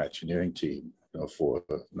with the Imagineering team for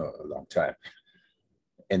a long time.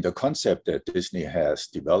 And the concept that Disney has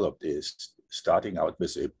developed is starting out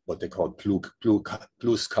with what they call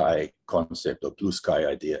blue sky concept, or blue sky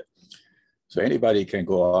idea. So anybody can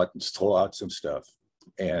go out and throw out some stuff,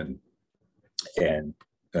 and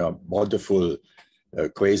wonderful,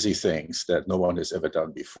 crazy things that no one has ever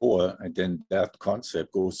done before. And then that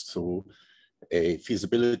concept goes through a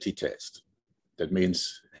feasibility test. That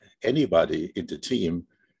means anybody in the team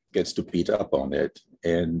gets to beat up on it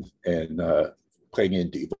and bring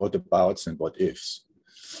in the what abouts and what ifs.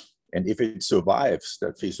 And if it survives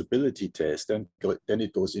that feasibility test, then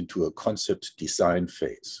it goes into a concept design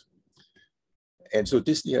phase. And so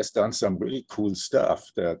Disney has done some really cool stuff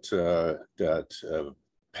that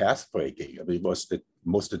path breaking. It was the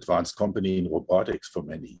most advanced company in robotics for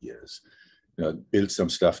many years. Built some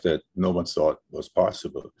stuff that no one thought was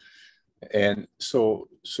possible. And so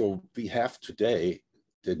we have today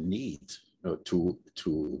the need to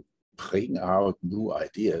bring out new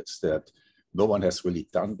ideas that no one has really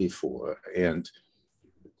done before. And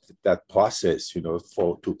that process, to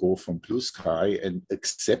go from blue sky and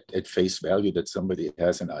accept at face value that somebody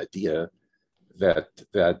has an idea that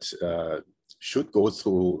should go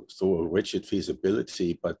through a rigid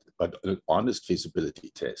feasibility, but an honest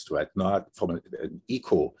feasibility test, right? Not from an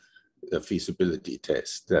eco feasibility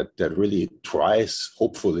test that really tries,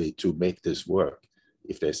 hopefully, to make this work,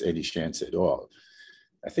 if there's any chance at all.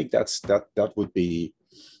 I think that would be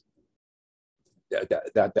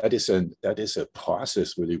that is a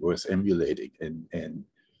process really worth emulating, and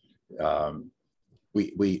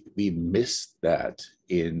we miss that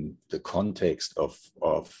in the context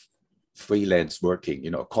of freelance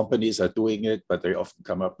working. Companies are doing it, but they often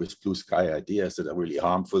come up with blue sky ideas that are really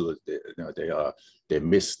harmful. They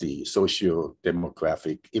miss the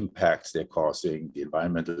socio-demographic impacts they're causing, the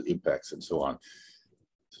environmental impacts, and so on.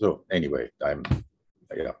 So anyway,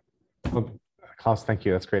 Well, Klaus, thank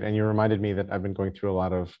you. That's great. And you reminded me that I've been going through a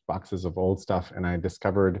lot of boxes of old stuff, and I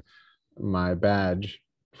discovered my badge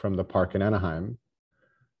from the park in Anaheim,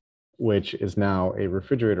 which is now a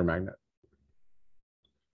refrigerator magnet.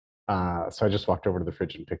 So I just walked over to the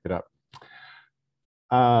fridge and picked it up.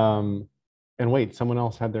 And wait, someone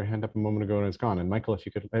else had their hand up a moment ago and it's gone. And Michael, if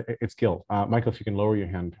you could, it's Gil. Michael, if you can lower your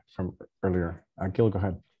hand from earlier. Gil, go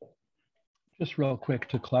ahead. Just real quick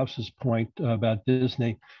to Klaus's point about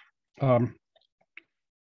Disney.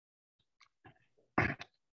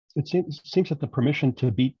 It seems that the permission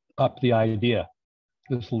to beat up the idea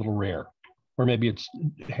is a little rare, or maybe it's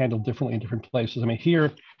handled differently in different places. I mean,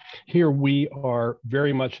 here we are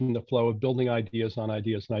very much in the flow of building ideas on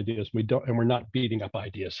ideas and ideas. We're not beating up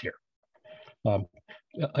ideas here.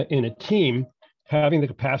 In a team, having the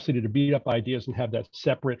capacity to beat up ideas and have that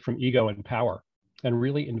separate from ego and power, and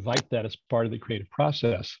really invite that as part of the creative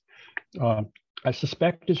process, I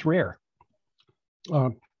suspect is rare.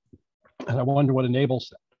 And I wonder what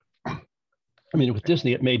enables that. I mean, with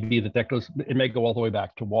Disney, it may be it may go all the way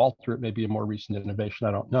back to Walter. It may be a more recent innovation.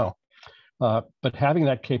 I don't know. But having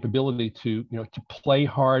that capability to play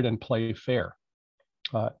hard and play fair,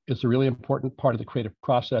 is a really important part of the creative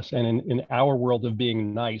process. And in our world of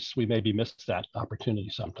being nice, we maybe miss that opportunity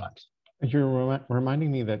sometimes. You're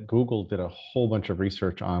reminding me that Google did a whole bunch of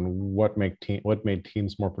research on what made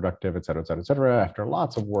teams more productive, et cetera, et cetera, et cetera. After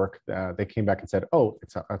lots of work, they came back and said, "Oh,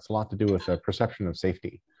 it's a lot to do with the perception of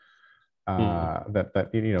safety." That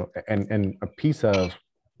you know, and a piece of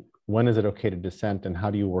when is it okay to dissent and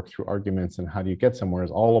how do you work through arguments and how do you get somewhere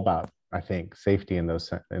is all about, I think, safety in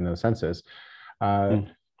those senses. And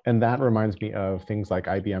that reminds me of things like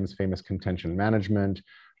IBM's famous contention management,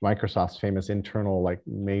 Microsoft's famous internal, like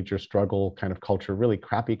major struggle kind of culture, really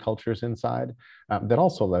crappy cultures inside that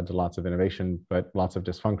also led to lots of innovation, but lots of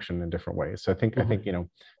dysfunction in different ways. So I think you know,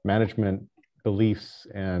 management beliefs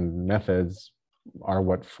and methods are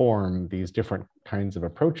what form these different kinds of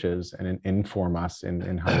approaches and inform us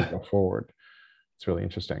in how we go forward. It's really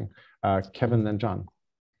interesting. Kevin, then John.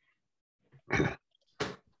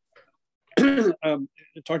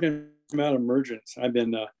 Talking about emergence, I've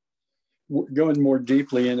been going more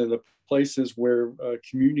deeply into the places where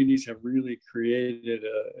communities have really created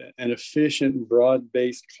an efficient,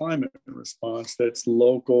 broad-based climate response that's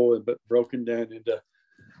local but broken down into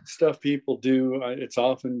stuff people do. It's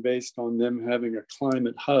often based on them having a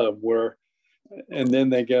climate hub where, and then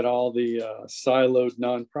they get all the siloed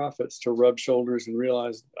nonprofits to rub shoulders and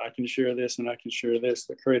realize I can share this and I can share this.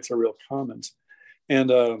 That creates a real commons.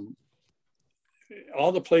 And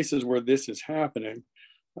all the places where this is happening,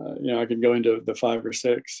 you know, I could go into the 5 or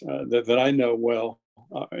 6 that I know well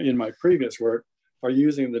in my previous work, are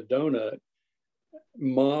using the donut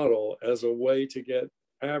model as a way to get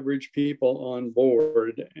average people on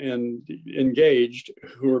board and engaged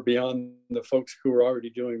who are beyond the folks who are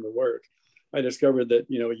already doing the work. I discovered that,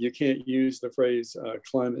 you know, you can't use the phrase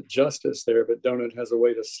climate justice there, but donut has a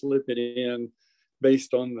way to slip it in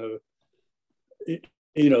based on the,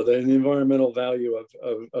 you know, the environmental value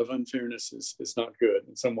of unfairness is not good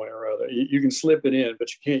in some way or other. You can slip it in, but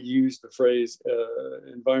you can't use the phrase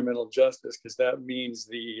environmental justice because that means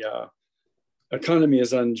the economy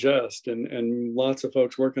is unjust. And lots of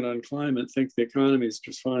folks working on climate think the economy is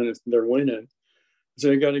just fine if they're winning. So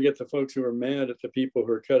you got to get the folks who are mad at the people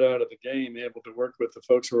who are cut out of the game able to work with the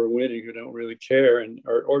folks who are winning who don't really care and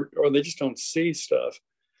or they just don't see stuff.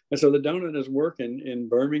 And so the donut is working in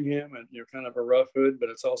Birmingham and, you know, kind of a rough hood, but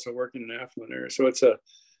it's also working in affluent areas. So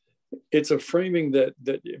it's a framing that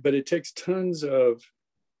but it takes tons of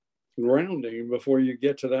grounding before you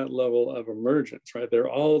get to that level of emergence, right? There are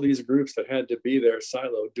all these groups that had to be there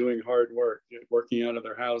siloed, doing hard work, working out of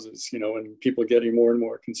their houses, you know, and people getting more and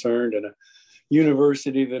more concerned, and a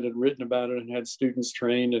university that had written about it and had students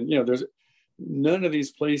trained. And, you know, there's none of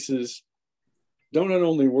these places. Donut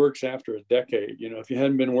only works after a decade. You know, if you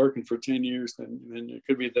hadn't been working for 10 years, then it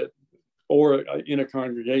could be that, or in a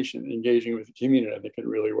congregation engaging with the community, I think it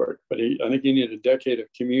really worked. But I think you need a decade of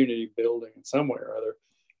community building in some way or other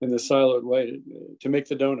in the siloed way to make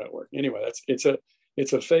the donut work. Anyway, it's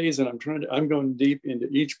a phase, and I'm going deep into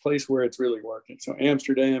each place where it's really working. So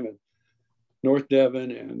Amsterdam and North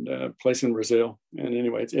Devon and a place in Brazil. And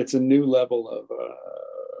anyway, it's a new level of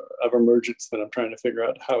emergence that I'm trying to figure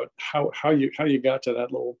out how you got to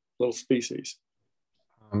that little species.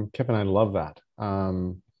 Kevin, I love that.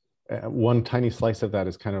 One tiny slice of that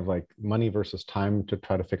is kind of like money versus time to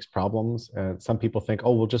try to fix problems. Some people think,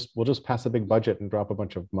 oh, we'll just pass a big budget and drop a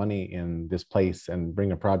bunch of money in this place and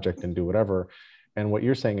bring a project and do whatever. And what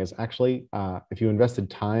you're saying is actually, if you invested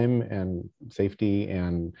time and safety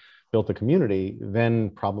and built a community, then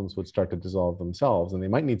problems would start to dissolve themselves, and they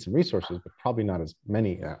might need some resources, but probably not as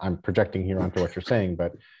many. I'm projecting here onto what you're saying,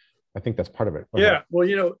 but I think that's part of it. Yeah, well,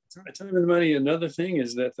 you know, time and money. Another thing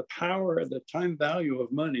is that the time value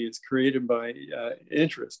of money is created by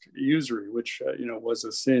interest, usury, which you know, was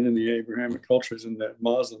a sin in the Abrahamic cultures and that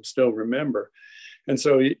Muslims still remember. And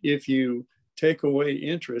so if you take away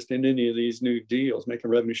interest in any of these new deals, make a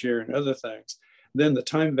revenue share and other things, then the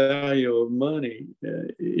time value of money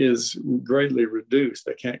is greatly reduced.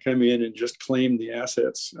 They can't come in and just claim the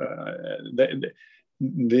assets.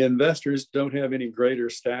 The investors don't have any greater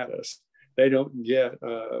status. They don't get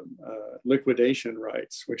liquidation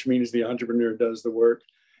rights, which means the entrepreneur does the work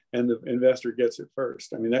and the investor gets it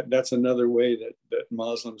first. I mean, that's another way that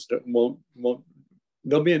Muslims won't.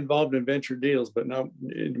 They'll be involved in venture deals, but not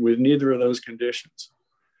with neither of those conditions.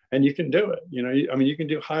 And you can do it. You know, I mean, you can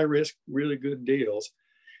do high risk, really good deals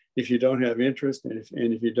if you don't have interest and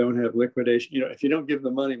if you don't have liquidation. You know, if you don't give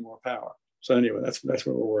the money more power. So anyway, that's what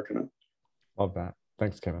we're working on. Love that.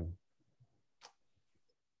 Thanks, Kevin.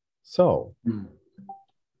 So,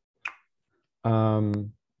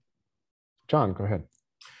 John, go ahead.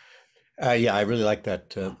 Yeah, I really like that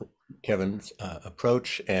Kevin's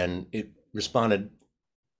approach, and it responded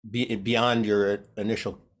beyond your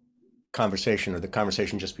initial conversation, or the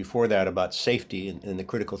conversation just before that, about safety, and the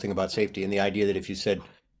critical thing about safety, and the idea that if you said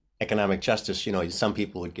economic justice, you know, some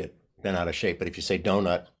people would get bent out of shape, but if you say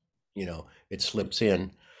donut, you know, it slips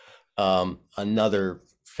in. Another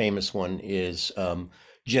famous one is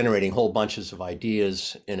generating whole bunches of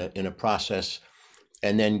ideas in a process,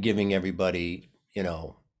 and then giving everybody, you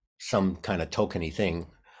know, some kind of tokeny thing.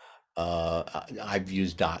 I've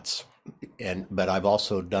used dots, but I've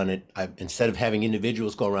also done it. Instead of having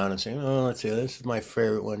individuals go around and say, "Oh, let's see, this is my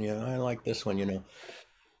favorite one. You know, I like this one." You know,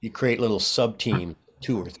 you create little sub teams,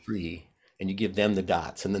 2 or 3, and you give them the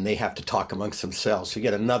dots, and then they have to talk amongst themselves. So you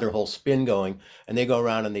get another whole spin going, and they go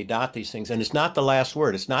around and they dot these things. And it's not the last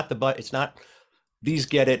word. It's not it's not these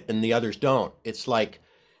get it and the others don't. It's like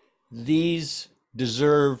these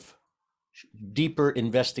deserve deeper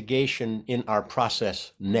investigation in our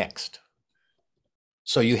process next.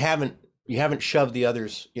 So you haven't shoved the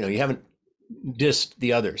others, you know, you haven't dissed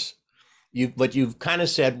the others. But you've kind of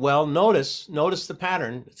said, well, notice the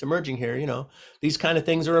pattern. It's emerging here. You know, these kind of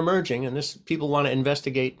things are emerging, and people want to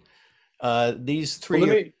investigate these 3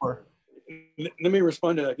 well, or 4. Let me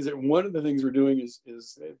respond to that, because one of the things we're doing is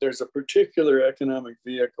there's a particular economic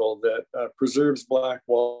vehicle that preserves Black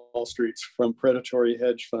Wall Streets from predatory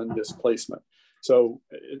hedge fund displacement. So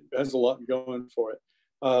it has a lot going for it.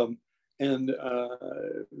 And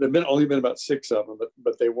there've only been about 6 of them,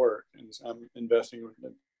 but they work. And I'm investing with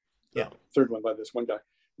the third one by this one guy.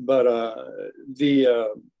 But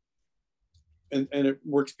and it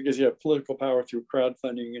works because you have political power through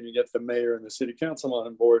crowdfunding, and you get the mayor and the city council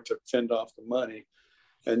on board to fend off the money,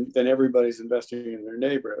 and then everybody's investing in their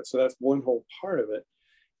neighborhood. So that's one whole part of it.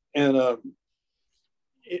 And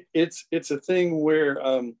it's a thing where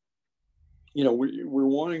you know, we're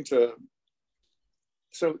wanting to.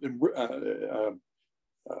 So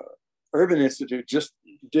Urban Institute just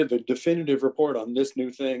did the definitive report on this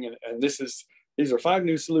new thing, and these are 5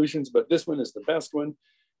 new solutions, but this one is the best one.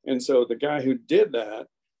 And so the guy who did that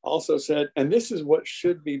also said, and this is what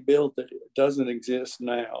should be built that doesn't exist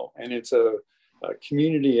now, and it's a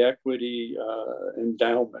community equity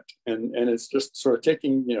endowment, and it's just sort of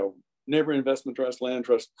taking, you know, neighborhood investment trust, land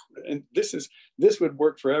trust, and this would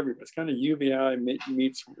work for everybody. It's kind of UBI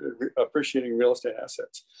meets appreciating real estate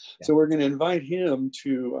assets. Yeah. So we're going to invite him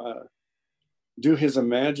to do his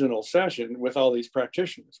imaginal session with all these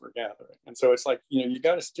practitioners we're gathering. And so it's like, you know, you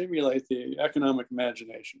got to stimulate the economic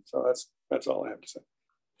imagination. So that's all I have to say.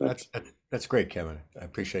 That's great, Kevin. I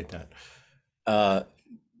appreciate that.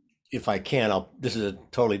 If I can, this is a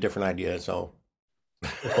totally different idea. So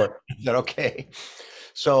is that okay?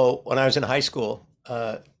 So when I was in high school,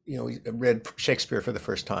 you know, we read Shakespeare for the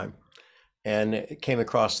first time, and it came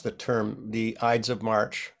across the term, the Ides of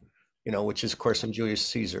March, you know, which is, of course, from Julius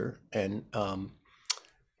Caesar. And I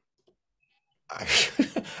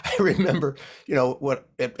remember, you know,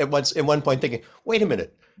 at one point thinking, wait a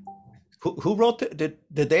minute, who wrote it? Did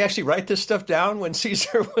they actually write this stuff down when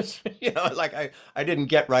Caesar was, you know, like I didn't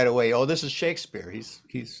get right away, oh, this is Shakespeare. He's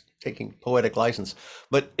taking poetic license.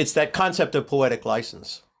 But it's that concept of poetic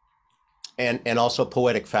license and also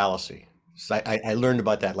poetic fallacy. So I learned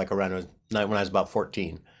about that like around when I was about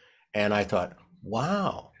 14. And I thought,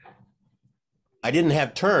 wow. I didn't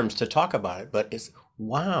have terms to talk about it, but it's,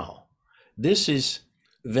 wow, this is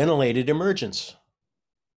ventilated emergence.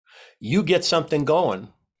 You get something going,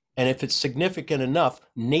 and if it's significant enough,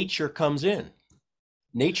 nature comes in.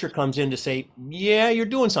 Nature comes in to say, yeah, you're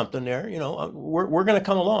doing something there, you know, we're going to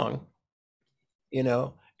come along, you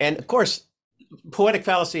know. And of course, poetic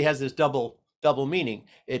fallacy has this double meaning.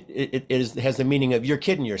 It has the meaning of you're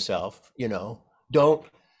kidding yourself, you know. Don't,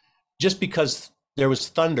 just because there was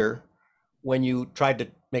thunder when you tried to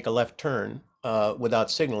make a left turn without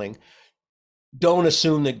signaling, don't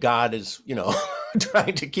assume that God is, you know,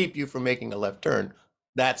 trying to keep you from making a left turn.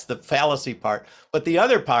 That's the fallacy part. But the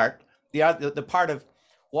other part, the part of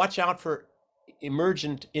watch out for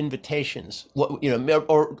emergent invitations, what, you know,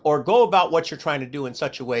 or go about what you're trying to do in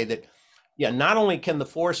such a way that, yeah, not only can the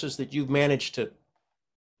forces that you've managed to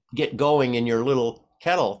get going in your little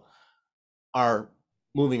kettle are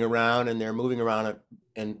moving around, and they're moving around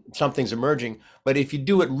and something's emerging, but if you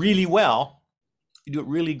do it really well, you do it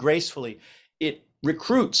really gracefully, it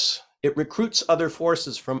recruits other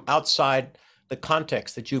forces from outside the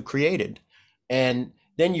context that you've created. And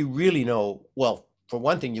then you really know, well, for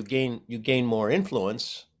one thing, you gain more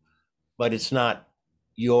influence, but it's not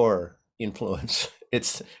your influence.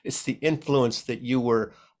 It's the influence that you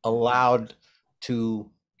were allowed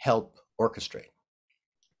to help orchestrate.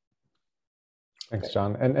 Thanks,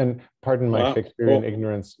 John. And pardon my Wow. Shakespearean Cool.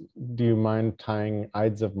 ignorance. Do you mind tying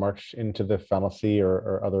Ides of March into the fallacy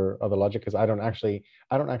or other logic? Because I don't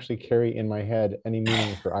actually carry in my head any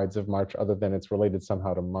meaning for Ides of March other than it's related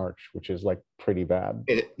somehow to March, which is like pretty bad.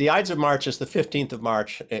 The Ides of March is the 15th of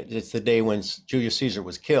March. It's the day when Julius Caesar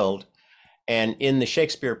was killed. And in the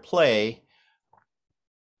Shakespeare play,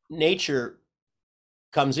 nature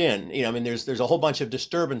comes in. You know, I mean, there's a whole bunch of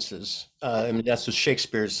disturbances. I mean, that's just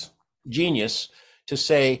Shakespeare's genius to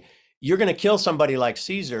say, you're going to kill somebody like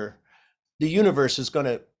Caesar, the universe is going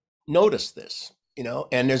to notice this, you know,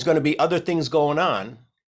 and there's going to be other things going on,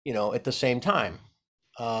 you know, at the same time.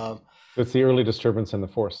 It's the early disturbance in the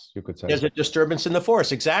force, you could say. There's a disturbance in the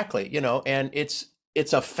force, exactly, you know, and it's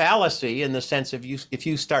a fallacy in the sense of if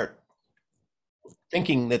you start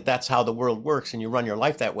thinking that that's how the world works and you run your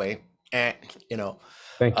life that way, you know.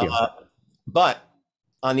 Thank you. But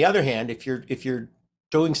on the other hand, if you're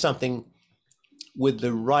doing something with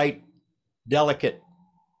the right delicate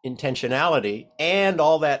intentionality and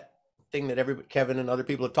all that thing that Kevin and other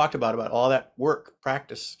people have talked about all that work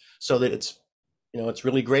practice, so that it's, you know, it's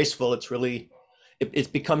really graceful, it's really,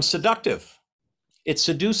 it becomes seductive. It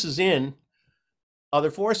seduces in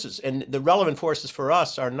other forces, and the relevant forces for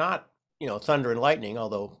us are not, you know, thunder and lightning,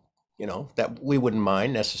 although, you know, that we wouldn't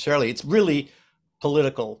mind necessarily. It's really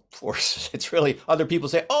political forces. It's really other people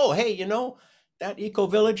say, oh, hey, you know, that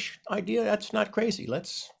eco-village idea, that's not crazy.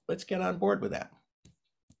 Let's get on board with that.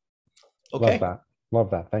 Okay. Love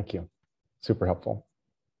that. Thank you. Super helpful.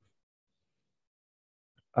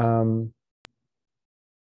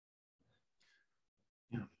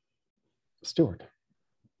 Stuart.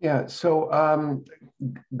 Yeah, so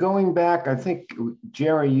going back, I think,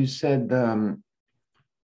 Jerry, you said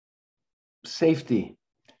safety,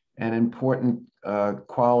 an important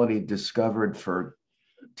quality discovered for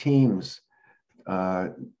teams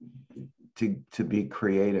to be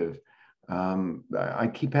creative. I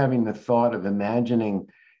keep having the thought of imagining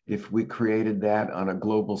if we created that on a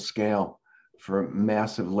global scale for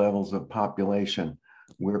massive levels of population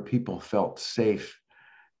where people felt safe.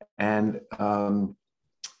 And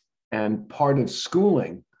part of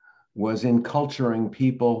schooling was enculturing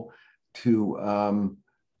people to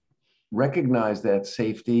recognize that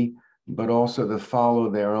safety, but also to follow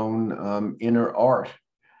their own inner art.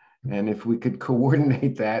 And if we could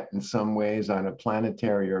coordinate that in some ways on a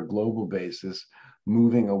planetary or global basis,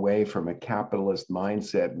 moving away from a capitalist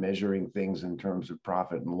mindset, measuring things in terms of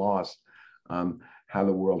profit and loss, how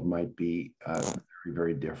the world might be very,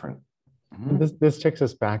 very different. This takes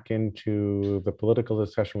us back into the political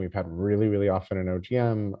discussion we've had really, really often in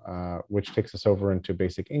OGM, which takes us over into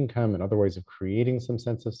basic income and other ways of creating some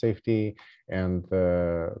sense of safety, and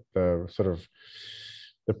the sort of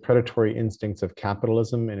the predatory instincts of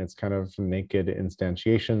capitalism and its kind of naked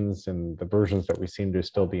instantiations and the versions that we seem to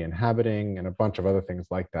still be inhabiting, and a bunch of other things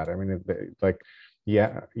like that. I mean, like,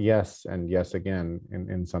 yeah, yes, and yes again,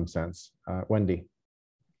 in some sense. Wendy.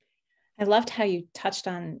 I loved how you touched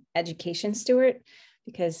on education, Stuart,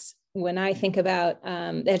 because when I think about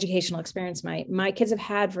the educational experience my kids have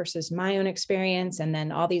had versus my own experience, and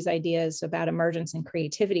then all these ideas about emergence and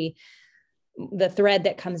creativity, the thread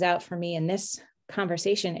that comes out for me in this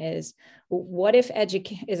conversation is, what if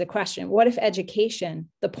education,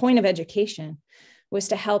 the point of education was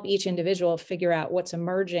to help each individual figure out what's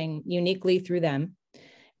emerging uniquely through them,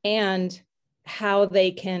 and how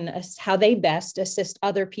they best assist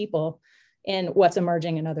other people in what's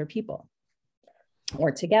emerging in other people,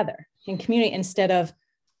 or together in community instead of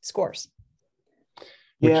scores.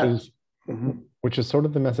 Which is sort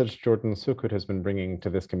of the message Jordan Sukut has been bringing to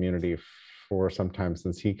this community for some time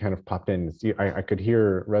since he kind of popped in. I could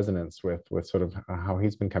hear resonance with sort of how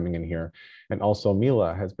he's been coming in here. And also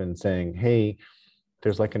Mila has been saying, hey,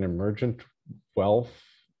 there's like an emergent wealth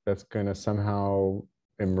that's going to somehow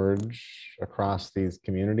emerge across these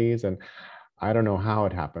communities. And I don't know how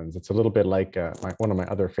it happens. It's a little bit like one of my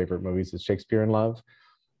other favorite movies is Shakespeare in Love.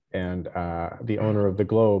 And the owner of the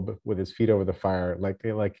Globe with his feet over the fire, like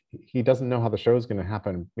he doesn't know how the show is going to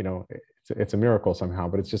happen. You know, it's a miracle somehow,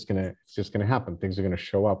 but it's just gonna happen. Things are going to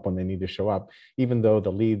show up when they need to show up, even though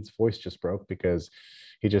the lead's voice just broke because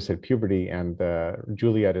he just hit puberty, and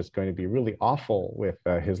Juliet is going to be really awful with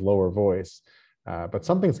his lower voice. But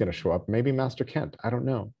something's going to show up. Maybe Master Kent. I don't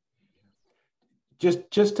know.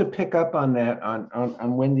 Just to pick up on that,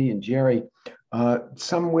 on Wendy and Jerry,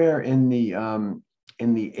 somewhere in the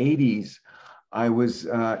 80s, I was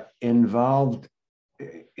involved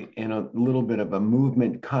in a little bit of a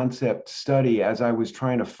movement concept study as I was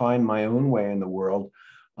trying to find my own way in the world.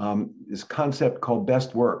 This concept called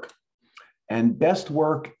best work. And best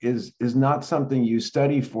work is not something you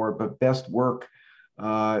study for, but best work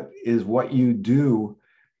is what you do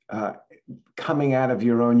coming out of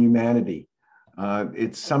your own humanity.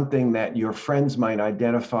 It's something that your friends might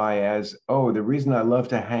identify as, oh, the reason I love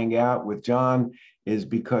to hang out with John is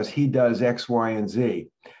because he does X, Y, and Z.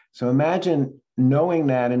 So imagine knowing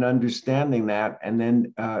that and understanding that, and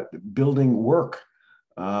then building work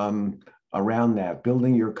around that,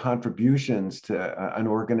 building your contributions to an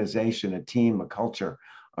organization, a team, a culture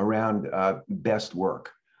around best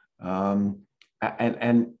work.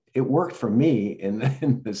 And it worked for me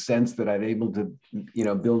in the sense that I'm able to,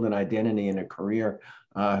 build an identity and a career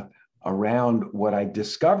around what I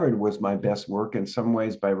discovered was my best work in some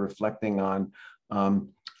ways by reflecting on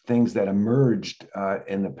things that emerged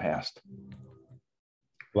in the past.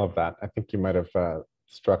 Love that. I think you might have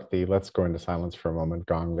struck the let's go into silence for a moment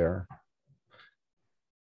gong there.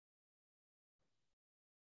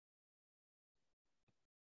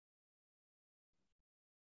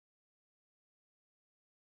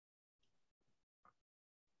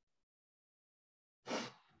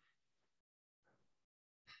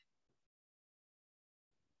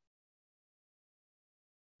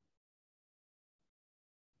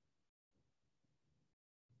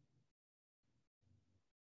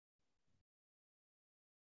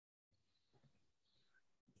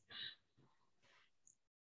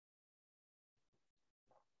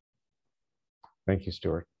 Thank you,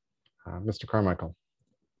 Stuart. Mr. Carmichael,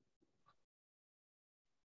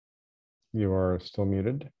 you are still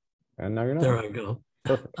muted, and now you're not. There I go.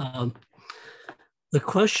 Perfect. The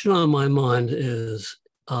question on my mind is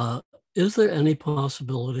there any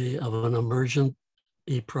possibility of an emergent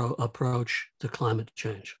approach to climate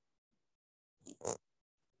change?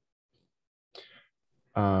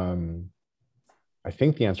 I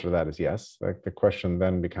think the answer to that is yes. Like the question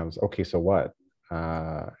then becomes, okay, so what?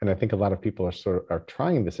 And I think a lot of people are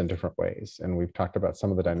trying this in different ways. And we've talked about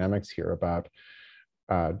some of the dynamics here about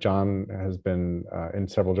John has been in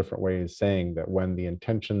several different ways saying that when the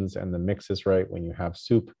intentions and the mix is right, when you have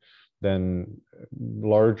soup, then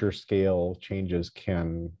larger scale changes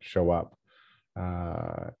can show up.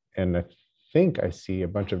 And I think I see a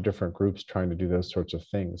bunch of different groups trying to do those sorts of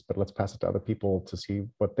things, but let's pass it to other people to see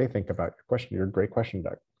what they think about your question. Your great question,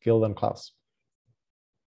 Doug. Gil and Klaus.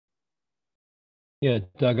 Yeah,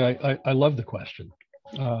 Doug, I love the question.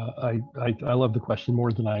 I love the question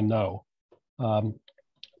more than I know.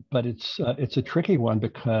 But it's a tricky one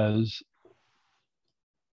because,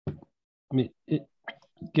 I mean,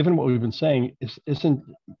 given what we've been saying,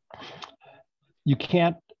 you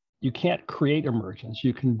can't create emergence.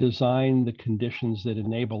 You can design the conditions that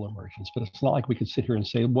enable emergence, but it's not like we could sit here and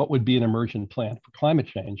say what would be an emergent plan for climate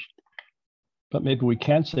change. But maybe we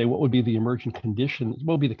can say what would be the emergent conditions,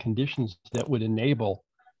 what would be the conditions that would enable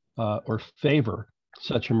or favor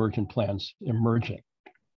such emergent plans emerging.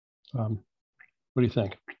 What do you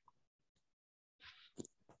think?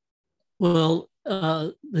 Well,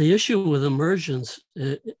 the issue with emergence,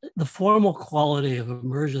 the formal quality of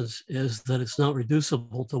emergence is that it's not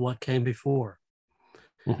reducible to what came before.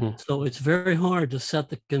 Mm-hmm. So it's very hard to set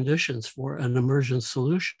the conditions for an emergent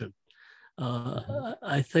solution.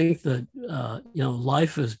 I think that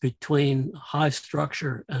life is between high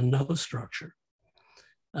structure and no structure.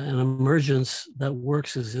 An emergence that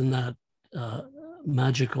works is in that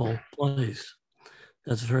magical place.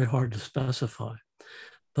 That's very hard to specify.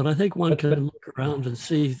 But I think one can look around and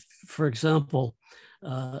see, for example,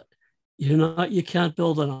 you can't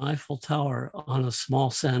build an Eiffel Tower on a small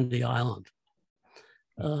sandy island.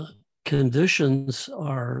 Conditions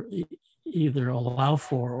are either allow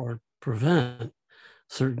for or prevent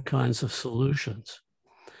certain kinds of solutions.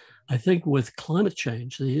 I think with climate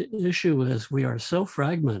change, the issue is we are so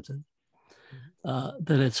fragmented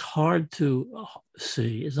that it's hard to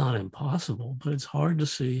see, it's not impossible, but it's hard to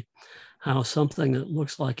see how something that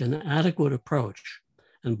looks like an adequate approach,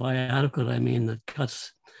 and by adequate, I mean that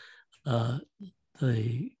cuts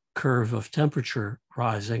the curve of temperature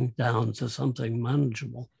rising down to something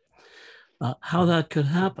manageable, how that could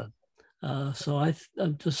happen. So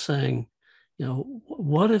I'm just saying,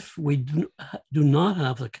 what if we do not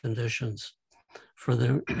have the conditions for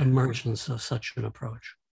the emergence of such an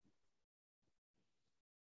approach?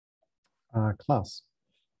 Klaus.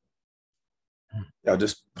 Yeah,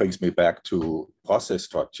 this brings me back to process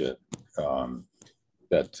structure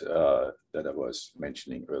that I was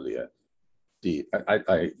mentioning earlier.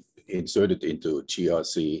 I inserted into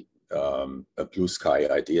GRC a blue sky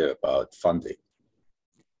idea about funding,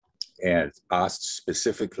 and asked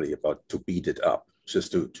specifically about to beat it up,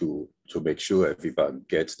 just to make sure everyone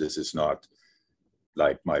gets this is not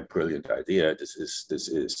like my brilliant idea. This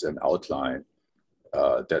is an outline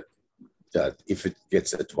that that if it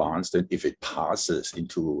gets advanced and if it passes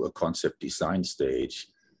into a concept design stage,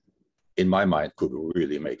 in my mind, could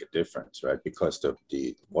really make a difference, right? Because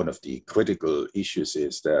one of the critical issues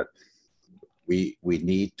is that we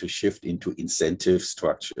need to shift into incentive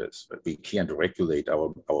structures. We can't regulate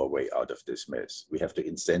our way out of this mess. We have to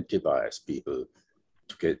incentivize people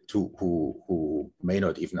to get to who may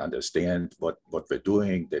not even understand what we're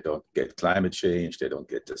doing. They don't get climate change. They don't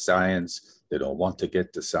get the science. They don't want to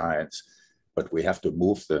get the science. But we have to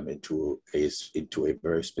move them into a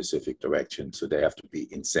very specific direction. So they have to be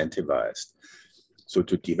incentivized. So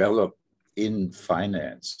to develop in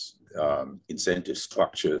finance incentive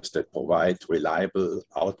structures that provide reliable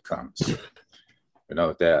outcomes,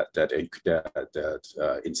 that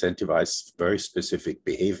incentivize very specific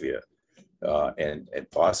behavior and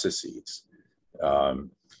processes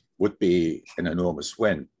would be an enormous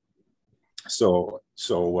win. So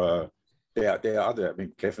there are other, I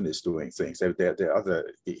mean, Kevin is doing things. There are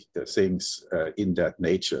other things in that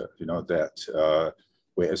nature, that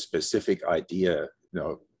where a specific idea,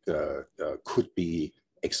 could be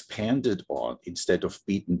expanded on instead of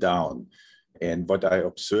beaten down. And what I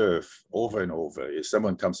observe over and over is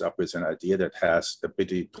someone comes up with an idea that has a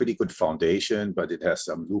pretty good foundation, but it has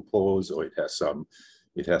some loopholes or it has some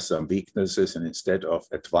weaknesses. And instead of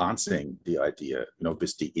advancing the idea,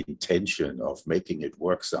 with the intention of making it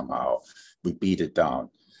work somehow, we beat it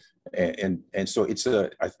down. And so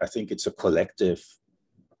I think it's a collective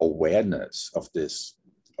awareness of this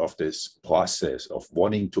process of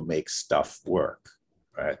wanting to make stuff work,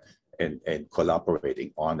 right? And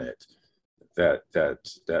collaborating on it. That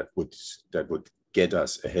would get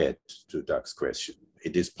us ahead, to Doug's question.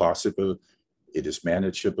 It is possible, it is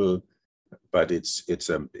manageable, but it's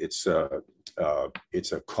a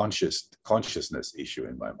consciousness issue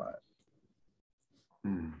in my mind.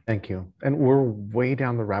 Thank you. And we're way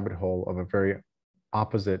down the rabbit hole of a very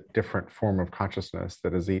opposite, different form of consciousness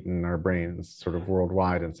that has eaten our brains sort of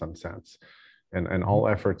worldwide in some sense. And all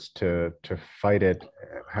efforts to fight it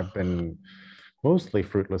have been mostly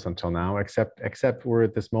fruitless until now, except we're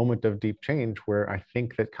at this moment of deep change where I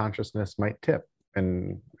think that consciousness might tip.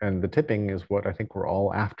 And the tipping is what I think we're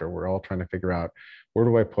all after. We're all trying to figure out, where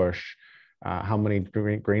do I push? How many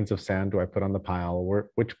grains of sand do I put on the pile?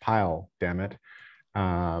 Which pile, damn it?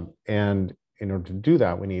 And in order to do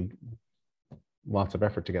that, we need lots of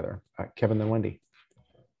effort together. Kevin, then Wendy.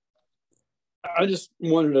 I just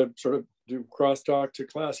wanted to sort of do crosstalk to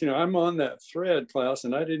class. I'm on that thread, class,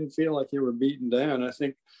 and I didn't feel like you were beaten down. I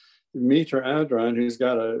think Mitra Adran, who's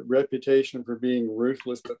got a reputation for being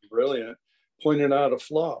ruthless but brilliant, pointed out a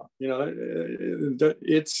flaw.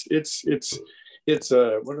 It's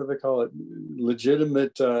what do they call it?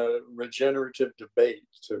 Legitimate regenerative debate,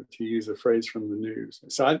 to use a phrase from the news.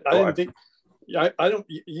 So I didn't think, I don't.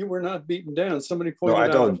 You were not beaten down. Somebody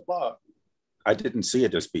pointed out a flaw. I didn't see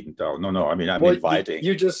it as beaten down. No. I mean, I'm inviting.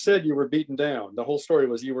 You just said you were beaten down. The whole story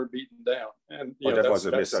was you were beaten down, and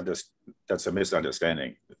that's a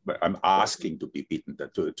misunderstanding. But I'm asking to be beaten,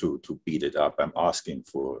 to beat it up. I'm asking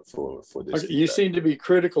for this. Okay, you seem to be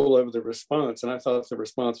critical of the response, and I thought the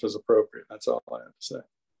response was appropriate. That's all I have to say.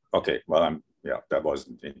 Okay. Well, that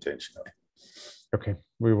wasn't intentional. Okay,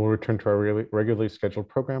 we will return to our regularly scheduled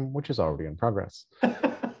program, which is already in progress.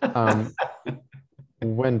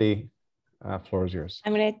 Wendy. Floor is yours.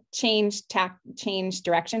 I'm going to change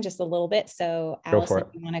direction just a little bit. So Allison,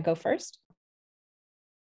 you want to go first?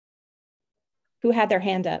 Who had their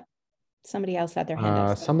hand up? Somebody else had their hand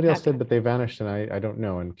up. Somebody else did, but they vanished, and I don't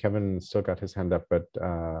know. And Kevin still got his hand up, but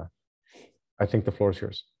I think the floor is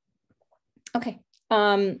yours. Okay.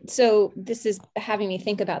 So this is having me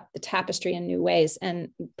think about the tapestry in new ways and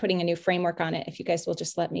putting a new framework on it. If you guys will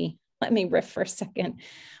just let me riff for a second.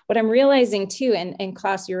 What I'm realizing too, and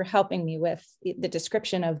Klaus, you're helping me with the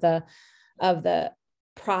description of the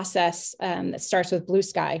process that starts with blue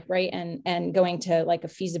sky, right? And going to like a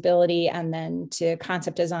feasibility and then to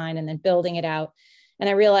concept design and then building it out. And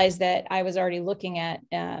I realized that I was already looking at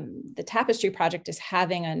the tapestry project as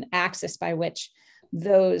having an axis by which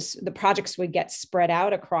the projects would get spread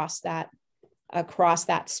out across that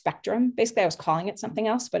spectrum. Basically, I was calling it something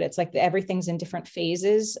else, but it's like everything's in different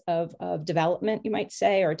phases of development, you might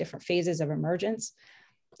say, or different phases of emergence.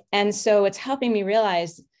 And so it's helping me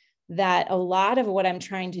realize that a lot of what I'm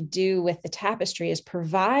trying to do with the tapestry is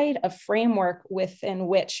provide a framework within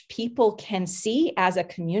which people can see as a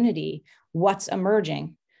community what's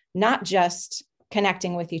emerging, not just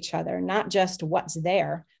connecting with each other, not just what's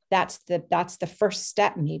there, that's the first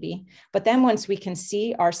step maybe. But then once we can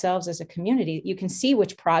see ourselves as a community, you can see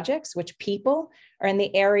which projects, which people are in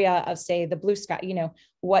the area of, say, the blue sky, you know,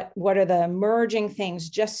 what are the emerging things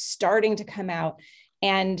just starting to come out,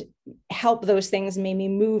 and help those things maybe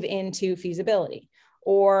move into feasibility,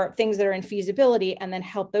 or things that are in feasibility and then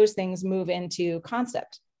help those things move into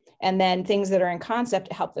concept. And then things that are in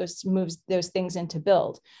concept help those things into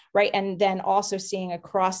build, right? And then also seeing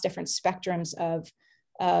across different spectrums of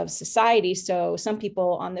society. So some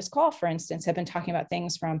people on this call, for instance, have been talking about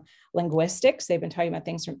things from linguistics. They've been talking about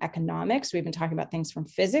things from economics. We've been talking about things from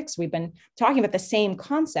physics. We've been talking about the same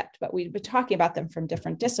concept, but we've been talking about them from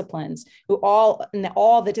different disciplines, who all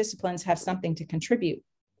the disciplines have something to contribute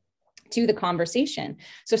to the conversation.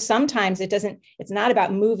 So sometimes it's not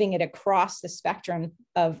about moving it across the spectrum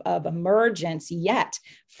of emergence yet.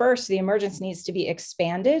 First, the emergence needs to be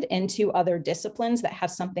expanded into other disciplines that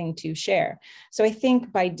have something to share. So I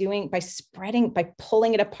think by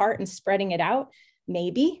pulling it apart and spreading it out,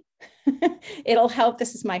 maybe it'll help.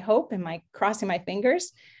 This is my hope and my crossing my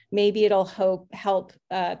fingers. Maybe it'll help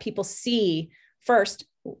people see first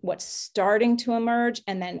what's starting to emerge,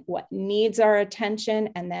 and then what needs our attention,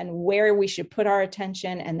 and then where we should put our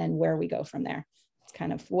attention, and then where we go from there. It's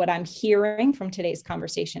kind of what I'm hearing from today's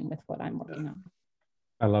conversation with what I'm working on.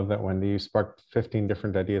 I love that, Wendy. You sparked 15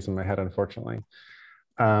 different ideas in my head, unfortunately.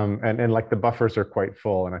 And like the buffers are quite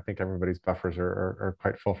full, and I think everybody's buffers are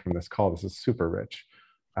quite full from this call. This is super rich.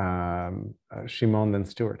 Shimon, then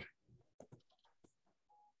Stuart.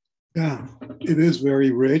 Yeah, it is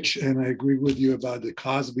very rich, and I agree with you about the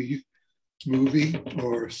Cosby movie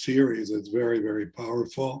or series. It's very, very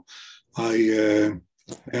powerful. I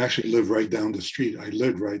actually live right down the street. I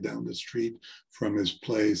lived right down the street from his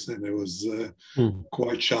place, and it was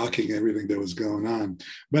quite shocking, everything that was going on.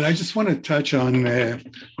 But I just want to touch on a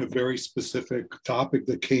very specific topic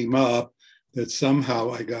that came up that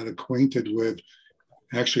somehow I got acquainted with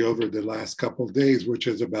actually over the last couple of days, which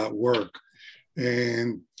is about work.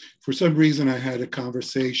 And for some reason, I had a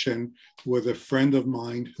conversation with a friend of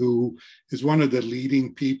mine who is one of the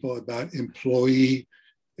leading people about employee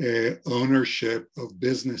ownership of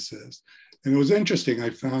businesses. And it was interesting.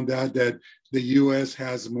 I found out that the US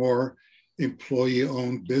has more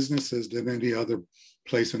employee-owned businesses than any other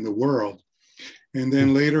place in the world. And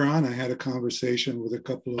then later on, I had a conversation with a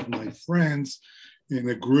couple of my friends in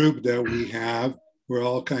a group that we have. We're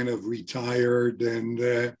all kind of retired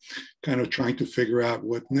and kind of trying to figure out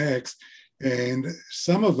what next. And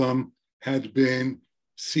some of them had been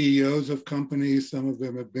CEOs of companies. Some of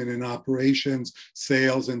them have been in operations,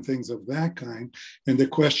 sales, and things of that kind. And the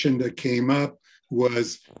question that came up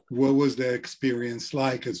was, what was the experience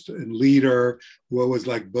like as a leader? What was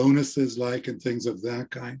like bonuses like and things of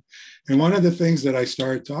that kind? And one of the things that I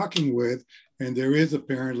started talking with, and there is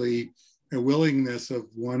apparently a willingness of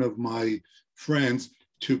one of my friends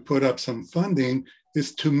to put up some funding,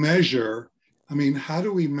 is to measure, I mean, how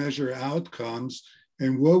do we measure outcomes?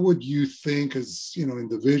 And what would you think as, you know,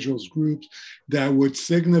 individuals, groups, that would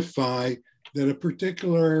signify that a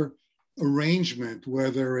particular arrangement,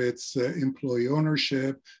 whether it's employee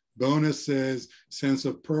ownership, bonuses, sense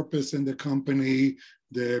of purpose in the company,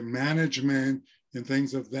 the management, and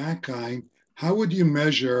things of that kind, how would you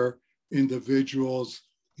measure individuals'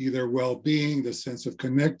 either well-being, the sense of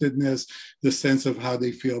connectedness, the sense of how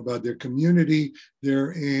they feel about their community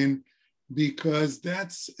they're in, because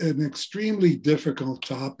that's an extremely difficult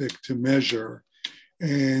topic to measure.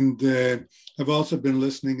 And I've also been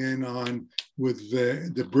listening in on with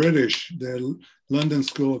the British, the London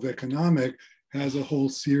School of Economics has a whole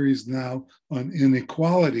series now on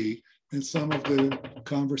inequality. And some of the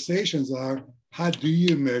conversations are, how do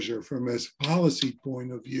you measure from a policy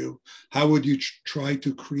point of view? How would you try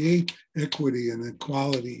to create equity and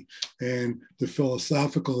equality and the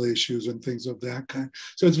philosophical issues and things of that kind?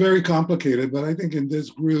 So it's very complicated, but I think in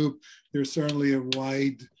this group, there's certainly a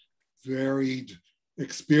wide, varied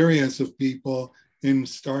experience of people in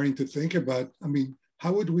starting to think about, I mean,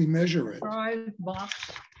 how would we measure it?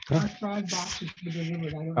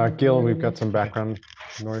 Gil, we've got some background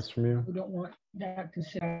noise from you. We don't want that to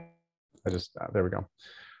say. There we go.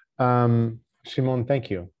 Shimon,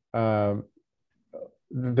 thank you.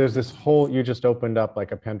 There's this whole, you just opened up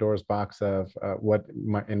like a Pandora's box of what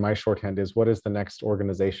in my shorthand is, what is the next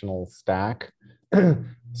organizational stack?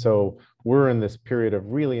 So we're in this period of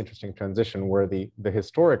really interesting transition where the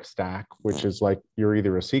historic stack, which is like you're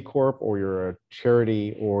either a C Corp or you're a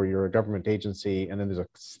charity or you're a government agency, and then there's a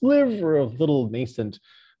sliver of little nascent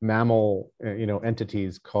mammal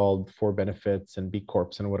entities called for benefits and B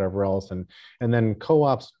Corps and whatever else, and then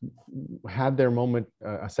co-ops had their moment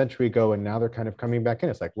a century ago, and now they're kind of coming back in.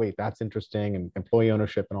 It's like, wait, that's interesting, and employee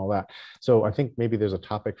ownership and all that. So I think maybe there's a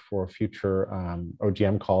topic for a future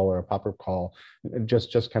OGM call or a pop-up call,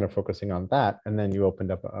 just kind of focusing on that, and then you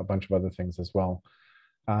opened up a bunch of other things as well.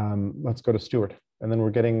 Let's go to Stuart, and then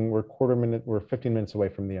we're 15 minutes away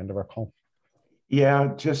from the end of our call.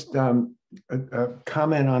 Yeah, just a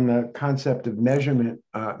comment on the concept of measurement,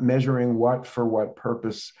 measuring what for what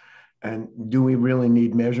purpose, and do we really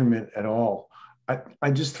need measurement at all?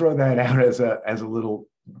 I just throw that out as a little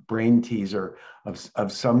brain teaser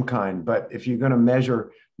of some kind. But if you're going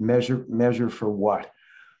to measure for what?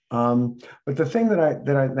 But the thing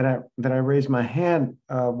that I raised my hand,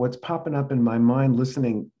 what's popping up in my mind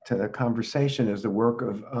listening to the conversation is the work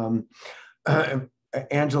of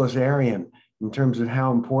Angeles Arian, in terms of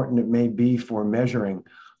how important it may be for measuring,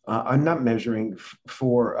 not measuring,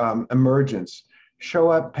 for emergence.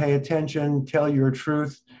 Show up, pay attention, tell your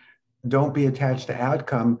truth, don't be attached to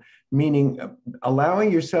outcome, meaning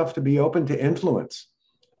allowing yourself to be open to influence.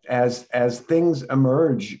 As things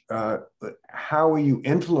emerge, how are you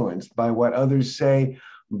influenced by what others say,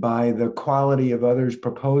 by the quality of others'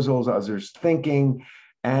 proposals, others' thinking,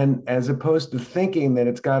 and as opposed to thinking that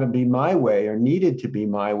it's got to be my way or needed to be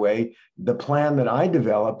my way, the plan that I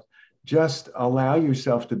developed, just allow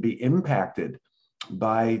yourself to be impacted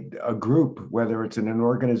by a group, whether it's in an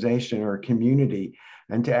organization or a community,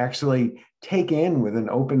 and to actually take in with an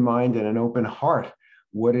open mind and an open heart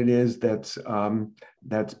what it is that's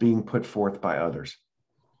being put forth by others.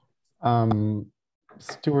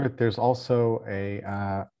 Stuart, there's also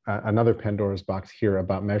another Pandora's box here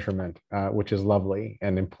about measurement, which is lovely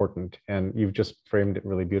and important, and you've just framed it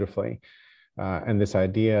really beautifully. And this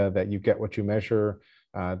idea that you get what you measure,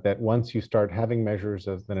 that once you start having measures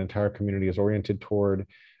as an entire community is oriented toward,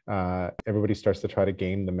 everybody starts to try to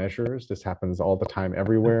game the measures. This happens all the time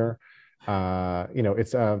everywhere.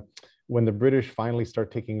 It's when the British finally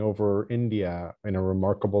start taking over India in a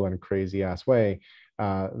remarkable and crazy ass way,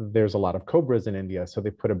 there's a lot of cobras in India. So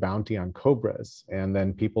they put a bounty on cobras, and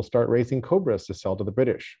then people start raising cobras to sell to the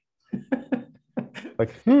British.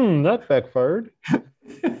 Like, that backfired.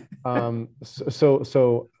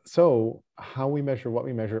 So how we measure what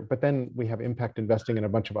we measure, but then we have impact investing in a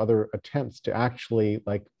bunch of other attempts to actually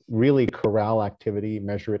like really corral activity,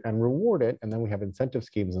 measure it, and reward it. And then we have incentive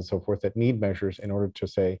schemes and so forth that need measures in order to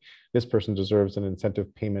say this person deserves an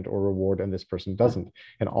incentive payment or reward and this person doesn't.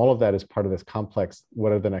 And all of that is part of this complex,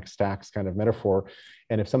 what are the next stacks kind of metaphor.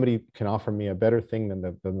 And if somebody can offer me a better thing than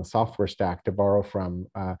the software stack to borrow from,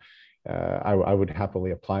 I would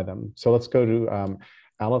happily apply them. So let's go to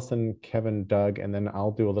Allison, Kevin, Doug, and then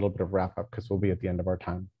I'll do a little bit of wrap up because we'll be at the end of our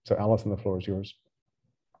time. So Allison, the floor is yours.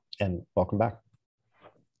 And welcome back.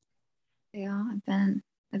 Yeah, I've been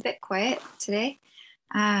a bit quiet today.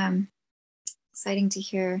 Exciting to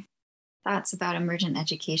hear thoughts about emergent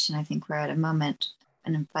education. I think we're at a moment,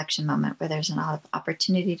 an inflection moment, where there's an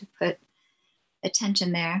opportunity to put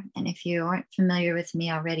attention there. And if you aren't familiar with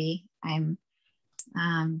me already, I'm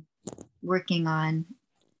working on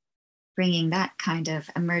bringing that kind of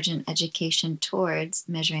emergent education towards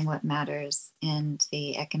measuring what matters in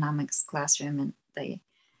the economics classroom and the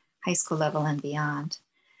high school level and beyond.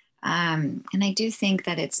 And I do think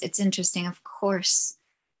that it's interesting. Of course,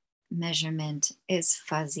 measurement is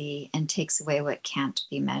fuzzy and takes away what can't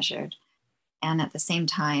be measured. And at the same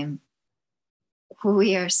time,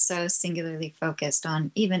 we are so singularly focused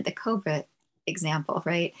on even the Cobra example,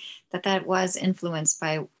 right? That was influenced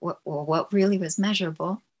by what really was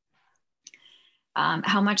measurable,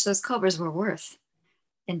 how much those Cobras were worth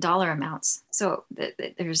in dollar amounts. So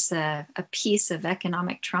there's a piece of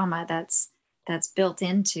economic trauma that's built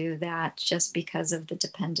into that just because of the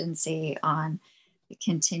dependency on the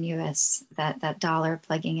continuous, that dollar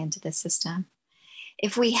plugging into the system.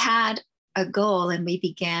 If we had a goal and we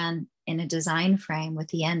began in a design frame with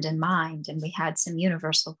the end in mind, and we had some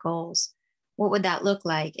universal goals, what would that look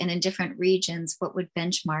like? And in different regions, what would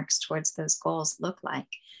benchmarks towards those goals look like?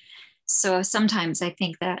 So sometimes I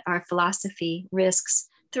think that our philosophy risks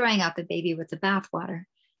throwing out the baby with the bathwater.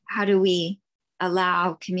 How do we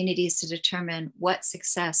allow communities to determine what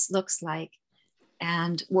success looks like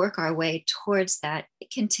and work our way towards that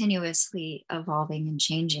continuously evolving and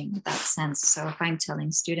changing with that sense? So if I'm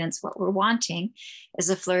telling students what we're wanting is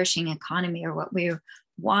a flourishing economy, or what we're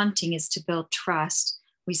wanting is to build trust,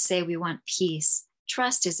 we say we want peace.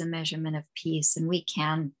 Trust is a measurement of peace, and we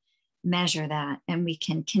can measure that, and we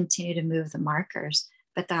can continue to move the markers,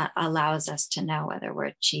 but that allows us to know whether we're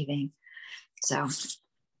achieving. So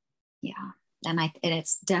yeah, And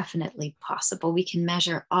it's definitely possible. We can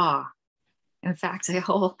measure awe. In fact, the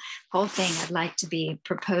whole thing I'd like to be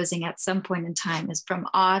proposing at some point in time is from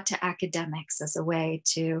awe to academics as a way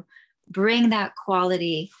to bring that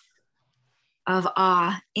quality of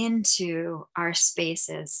awe into our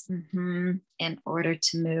spaces in order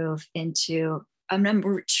to move into a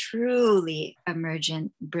number truly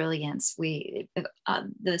emergent brilliance.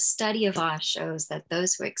 The study of awe shows that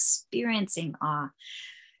those who are experiencing awe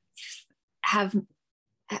have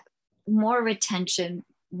more retention,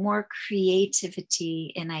 more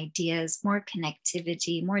creativity in ideas, more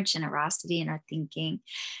connectivity, more generosity in our thinking.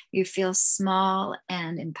 You feel small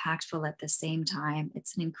and impactful at the same time.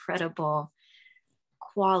 It's an incredible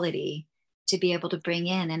quality to be able to bring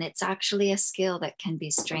in. And it's actually a skill that can be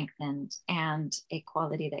strengthened and a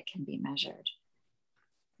quality that can be measured.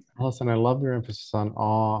 Alison, I love your emphasis on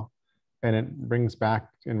awe. And it brings back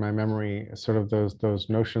in my memory sort of those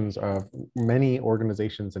notions of many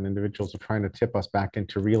organizations and individuals are trying to tip us back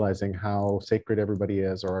into realizing how sacred everybody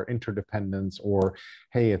is, or our interdependence, or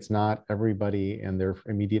hey, it's not everybody and their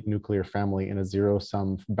immediate nuclear family in a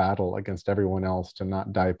zero-sum battle against everyone else to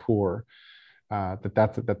not die poor.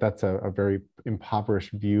 That's a very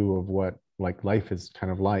impoverished view of what like life is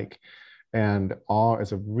kind of like. And awe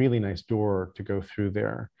is a really nice door to go through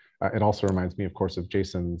there. It also reminds me, of course, of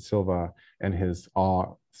Jason Silva and his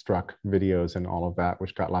awe-struck videos and all of that,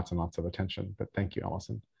 which got lots and lots of attention. But thank you,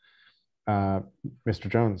 Alison. Mr.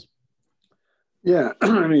 Jones. Yeah,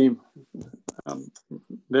 I mean,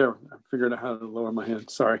 there, I figured out how to lower my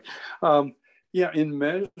hand, sorry. Yeah, in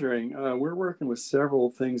measuring, we're working with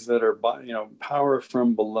several things that are, power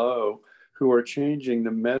from below, who are changing the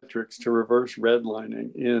metrics to reverse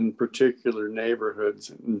redlining in particular neighborhoods,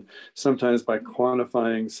 and sometimes by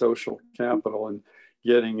quantifying social capital and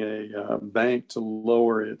getting a bank to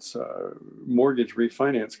lower its mortgage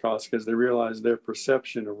refinance costs because they realized their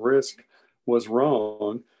perception of risk was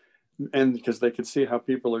wrong, and because they could see how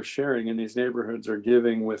people are sharing in these neighborhoods or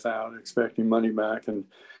giving without expecting money back, and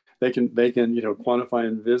they can quantify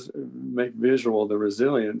and make visual the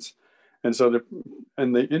resilience. And so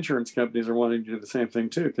the insurance companies are wanting to do the same thing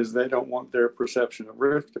too, because they don't want their perception of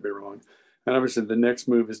risk to be wrong. And obviously the next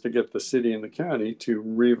move is to get the city and the county to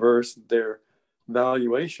reverse their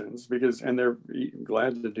valuations, and they're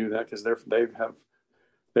glad to do that because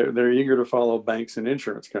they're eager to follow banks and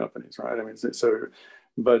insurance companies, right? I mean,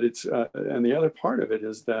 but it's, and the other part of it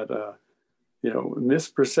is that,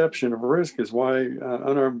 misperception of risk is why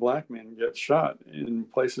unarmed Black men get shot in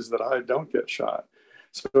places that I don't get shot.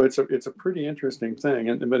 So it's a pretty interesting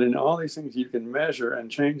thing. But in all these things, you can measure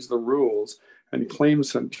and change the rules and claim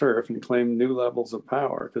some turf and claim new levels of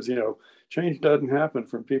power. Because, change doesn't happen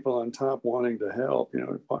from people on top wanting to help. It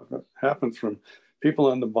happens from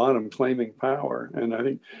people on the bottom claiming power. And I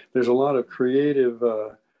think there's a lot of creative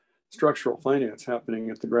structural finance happening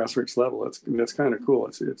at the grassroots level. That's kind of cool.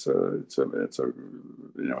 It's a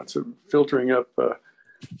filtering up,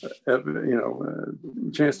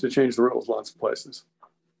 chance to change the rules lots of places.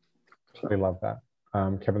 We love that.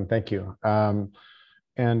 Kevin, thank you.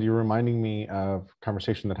 And you're reminding me of a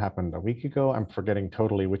conversation that happened a week ago. I'm forgetting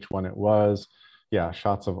totally which one it was. Yeah,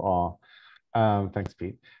 shots of awe. Thanks,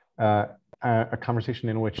 Pete. A conversation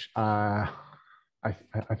in which I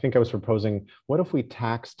think I was proposing, what if we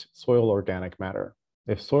taxed soil organic matter?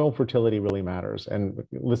 If soil fertility really matters, and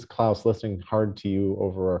Klaus, listening hard to you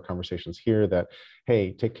over our conversations here that,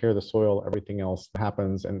 hey, take care of the soil, everything else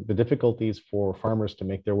happens, and the difficulties for farmers to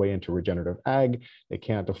make their way into regenerative ag, they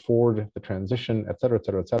can't afford the transition, et cetera, et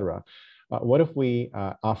cetera, et cetera. What if we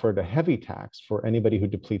offered a heavy tax for anybody who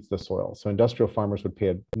depletes the soil? So industrial farmers would pay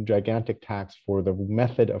a gigantic tax for the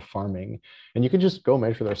method of farming, and you could just go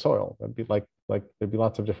measure their soil. That'd be like there'd be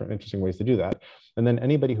lots of different interesting ways to do that. And then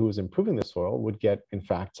anybody who is improving the soil would get, in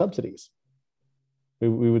fact, subsidies.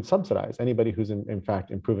 We would subsidize anybody who's in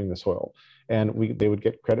fact improving the soil, and they would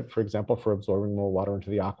get credit, for example, for absorbing more water into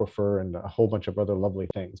the aquifer and a whole bunch of other lovely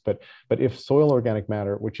things. But if soil organic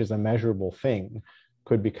matter, which is a measurable thing,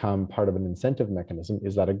 could become part of an incentive mechanism,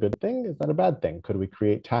 is that a good thing? Is that a bad thing? Could we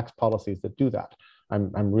create tax policies that do that?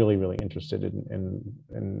 I'm really, really interested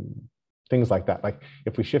in things like that. Like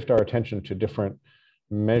if we shift our attention to different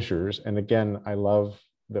measures, and again, I love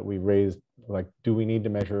that we raised, like, do we need to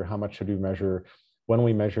measure? How much should we measure? When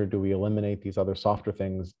we measure, do we eliminate these other softer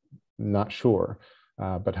things? Not sure,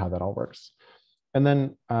 but how that all works. And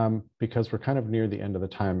then because we're kind of near the end of the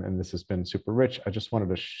time and this has been super rich, I just wanted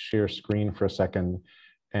to share screen for a second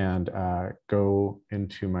and go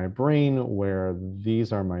into my brain where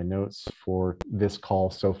these are my notes for this call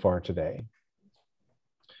so far today.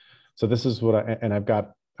 So this is what I've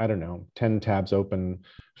got I don't know, 10 tabs open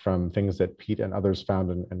from things that Pete and others found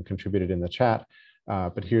and contributed in the chat.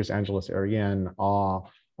 But here's Angeles Ariane, Awe.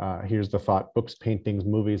 Here's the thought, books, paintings,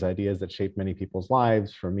 movies, ideas that shape many people's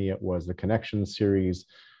lives. For me, it was the Connections series.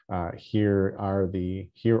 Here are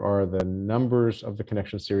the numbers of the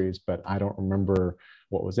Connection series, but I don't remember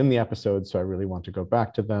what was in the episode, so I really want to go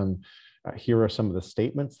back to them. Here are some of the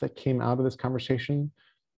statements that came out of this conversation.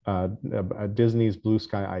 Disney's Blue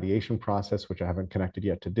Sky ideation process, which I haven't connected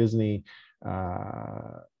yet to Disney.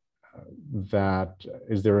 That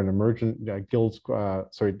is there an emergent, Doug's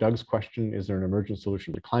question, is there an emergent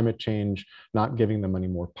solution to climate change? Not giving them any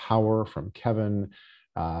more power from Kevin.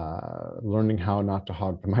 Learning how not to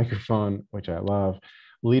hog the microphone, which I love.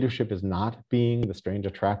 Leadership is not being the strange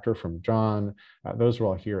attractor from John. Those are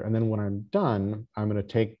all here. And then when I'm done, I'm going to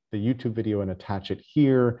take the YouTube video and attach it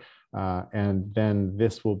here. And then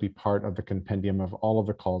this will be part of the compendium of all of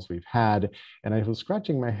the calls we've had. And I was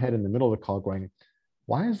scratching my head in the middle of the call going,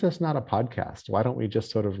 why is this not a podcast? Why don't we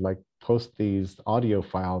just sort of like post these audio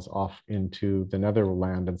files off into the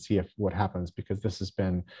netherland and see what happens? Because this has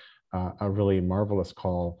been a really marvelous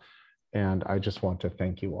call. And I just want to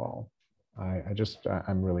thank you all.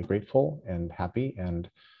 I'm really grateful and happy and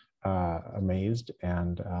amazed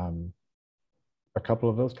and a couple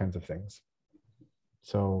of those kinds of things.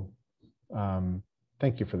 So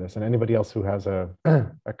thank you for this. And anybody else who has a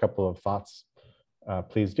couple of thoughts,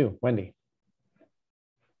 please do. Wendy.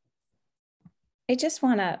 I just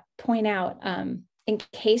want to point out, in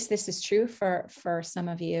case this is true for some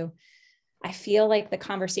of you, I feel like the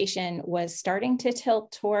conversation was starting to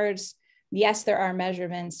tilt towards, yes, there are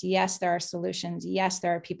measurements. Yes, there are solutions. Yes,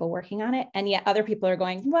 there are people working on it. And yet other people are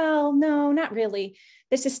going, well, no, not really.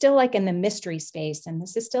 This is still like in the mystery space. And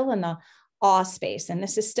this is still in the awe space. And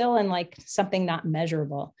this is still in like something not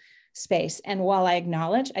measurable space. And while I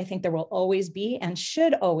acknowledge, I think there will always be and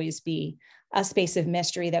should always be a space of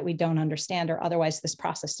mystery that we don't understand, or otherwise this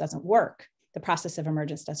process doesn't work. The process of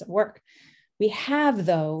emergence doesn't work. We have,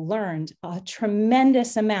 though, learned a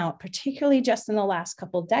tremendous amount, particularly just in the last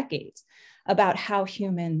couple decades, about how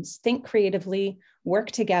humans think creatively,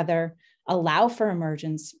 work together, allow for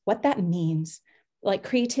emergence, what that means. Like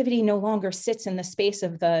creativity no longer sits in the space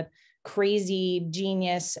of the crazy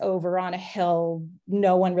genius over on a hill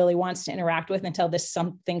no one really wants to interact with until this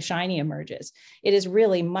something shiny emerges. It is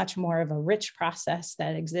really much more of a rich process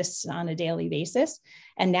that exists on a daily basis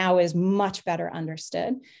and now is much better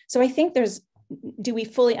understood. So I think do we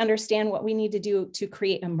fully understand what we need to do to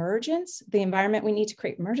create emergence, the environment we need to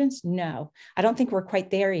create emergence? No, I don't think we're quite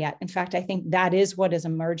there yet. In fact, I think that is what is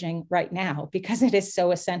emerging right now, because it is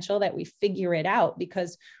so essential that we figure it out,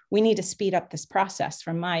 because we need to speed up this process.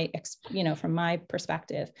 From my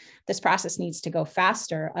perspective, this process needs to go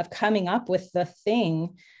faster of coming up with the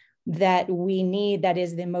thing that we need, that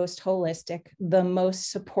is the most holistic, the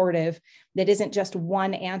most supportive, that isn't just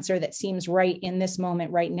one answer that seems right in this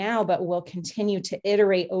moment right now, but will continue to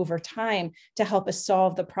iterate over time to help us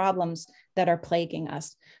solve the problems that are plaguing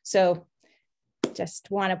us. So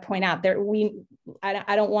just want to point out there,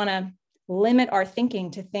 I don't want to limit our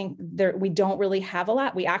thinking to think that we don't really have a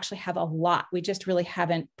lot. We actually have a lot. We just really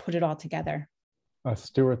haven't put it all together.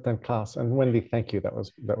 Stuart, then Klaus, and Wendy, thank you. That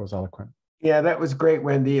was eloquent. Yeah, that was great,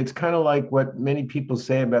 Wendy. It's kind of like what many people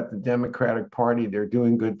say about the Democratic Party. They're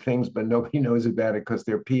doing good things, but nobody knows about it because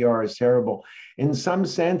their PR is terrible. In some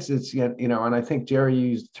sense, it's, and I think Jerry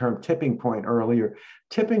used the term tipping point earlier,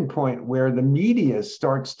 tipping point where the media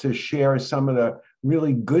starts to share some of the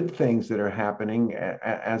really good things that are happening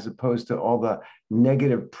as opposed to all the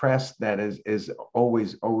negative press that is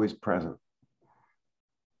always present.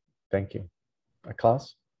 Thank you.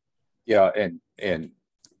 Klaus? Yeah, and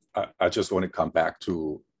I just want to come back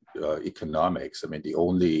to economics. I mean, the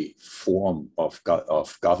only form of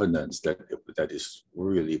governance that is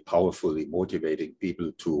really powerfully motivating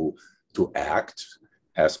people to act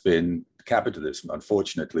has been capitalism.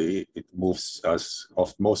 Unfortunately, it moves us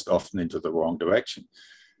most often into the wrong direction.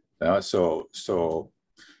 So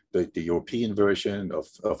the European version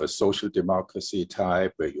of a social democracy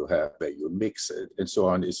type where you mix it and so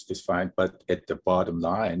on is fine. But at the bottom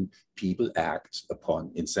line, people act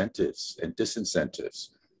upon incentives and disincentives.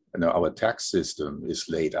 Our tax system is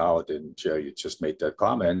laid out, and Jerry, you just made that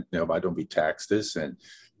comment, why don't we tax this and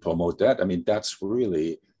promote that? I mean, that's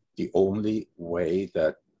really the only way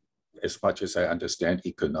that, as much as I understand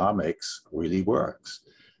economics, really works.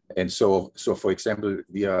 And so for example,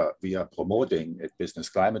 we are promoting at Business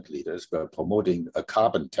Climate Leaders, we're promoting a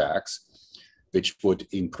carbon tax, which would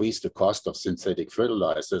increase the cost of synthetic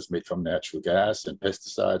fertilizers made from natural gas and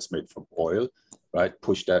pesticides made from oil, right?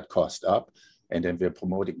 Push that cost up. And then we're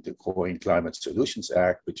promoting the Growing Climate Solutions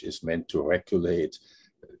Act, which is meant to regulate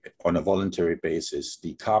on a voluntary basis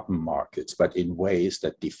the carbon markets, but in ways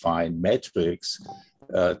that define metrics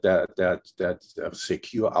that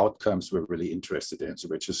secure outcomes we're really interested in. So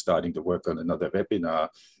we're just starting to work on another webinar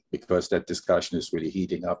because that discussion is really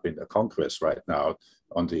heating up in the Congress right now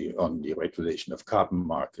on the regulation of carbon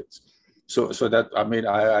markets. So that, I mean,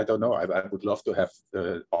 I don't know. I would love to have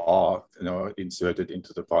awe, inserted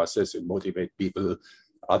into the process and motivate people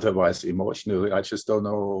otherwise emotionally. I just don't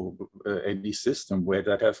know any system where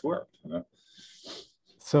that has worked.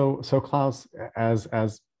 So Klaus,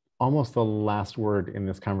 as almost the last word in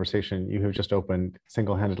this conversation, you have just opened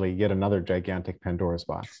single-handedly yet another gigantic Pandora's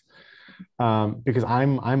box. Because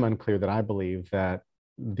I'm unclear that I believe that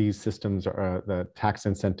these systems are the tax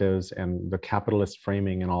incentives and the capitalist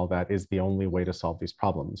framing and all that is the only way to solve these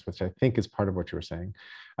problems, which I think is part of what you were saying.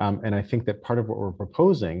 And I think that part of what we're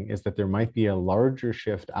proposing is that there might be a larger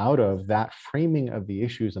shift out of that framing of the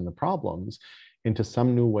issues and the problems into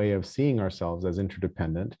some new way of seeing ourselves as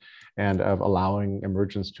interdependent and of allowing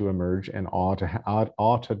emergence to emerge and awe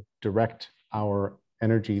to direct our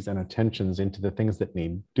energies and attentions into the things that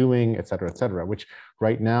need doing, et cetera, which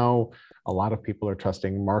right now, a lot of people are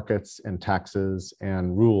trusting markets and taxes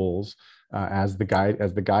and rules as the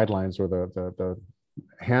guidelines or the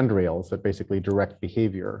handrails that basically direct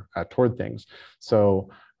behavior toward things. So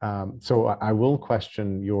I will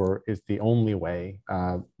question is the only way,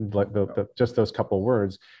 just those couple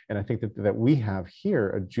words. And I think that we have here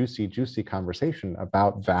a juicy conversation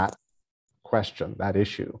about that question, that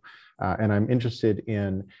issue. And I'm interested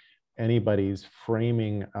in anybody's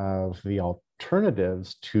framing of the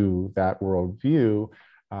alternatives to that worldview.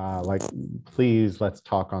 Like, please, let's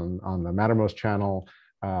talk on the Mattermost channel.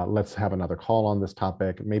 Let's have another call on this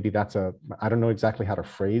topic. Maybe that's I don't know exactly how to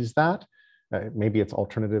phrase that. Maybe it's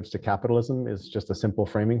alternatives to capitalism is just a simple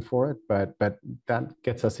framing for it, but that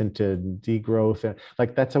gets us into degrowth. And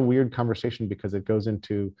like, that's a weird conversation because it goes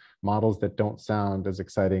into models that don't sound as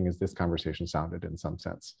exciting as this conversation sounded in some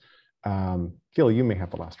sense. Gil, you may have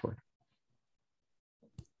the last word.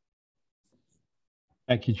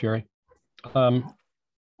 Thank you, Jerry.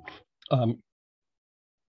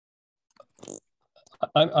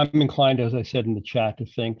 I'm inclined, as I said in the chat, to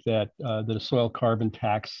think that a soil carbon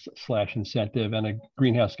tax / incentive and a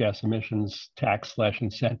greenhouse gas emissions tax /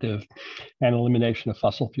 incentive and elimination of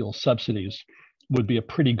fossil fuel subsidies would be a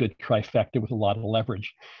pretty good trifecta with a lot of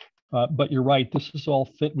leverage. But you're right, this is all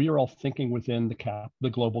we are all thinking within the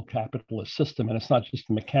global capitalist system, and it's not just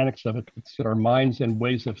the mechanics of it, it's that our minds and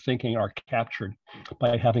ways of thinking are captured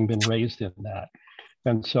by having been raised in that.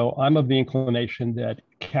 And so I'm of the inclination that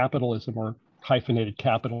capitalism, or hyphenated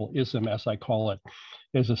capitalism, as I call it,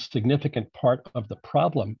 is a significant part of the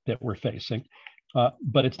problem that we're facing,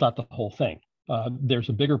 but it's not the whole thing. There's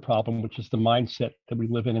a bigger problem, which is the mindset that we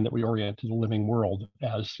live in and that we orient to the living world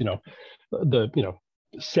as,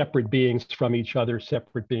 separate beings from each other,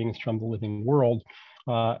 separate beings from the living world.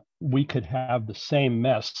 We could have the same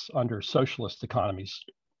mess under socialist economies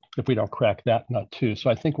if we don't crack that nut too. So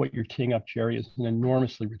I think what you're teeing up, Jerry, is an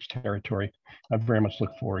enormously rich territory. I very much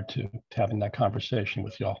look forward to having that conversation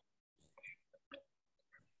with y'all.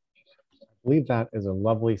 I believe that is a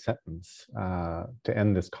lovely sentence to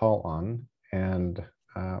end this call on. And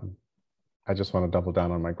I just want to double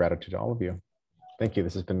down on my gratitude to all of you. Thank you.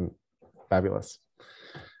 This has been fabulous.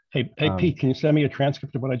 Hey, Pete, can you send me a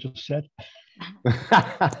transcript of what I just said?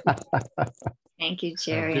 Thank you,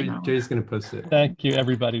 Jerry. Jerry's going to post it. Thank you,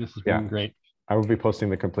 everybody. This has been great. I will be posting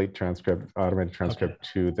the complete transcript, automated transcript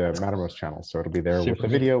to the Mattermost channel. So it'll be there with the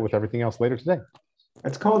video, with everything else later today.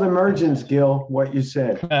 It's called Emergence, Gil, what you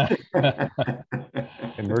said.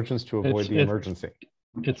 Emergence to avoid the emergency.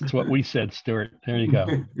 It's what we said, Stuart. There you go.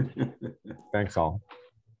 Thanks all.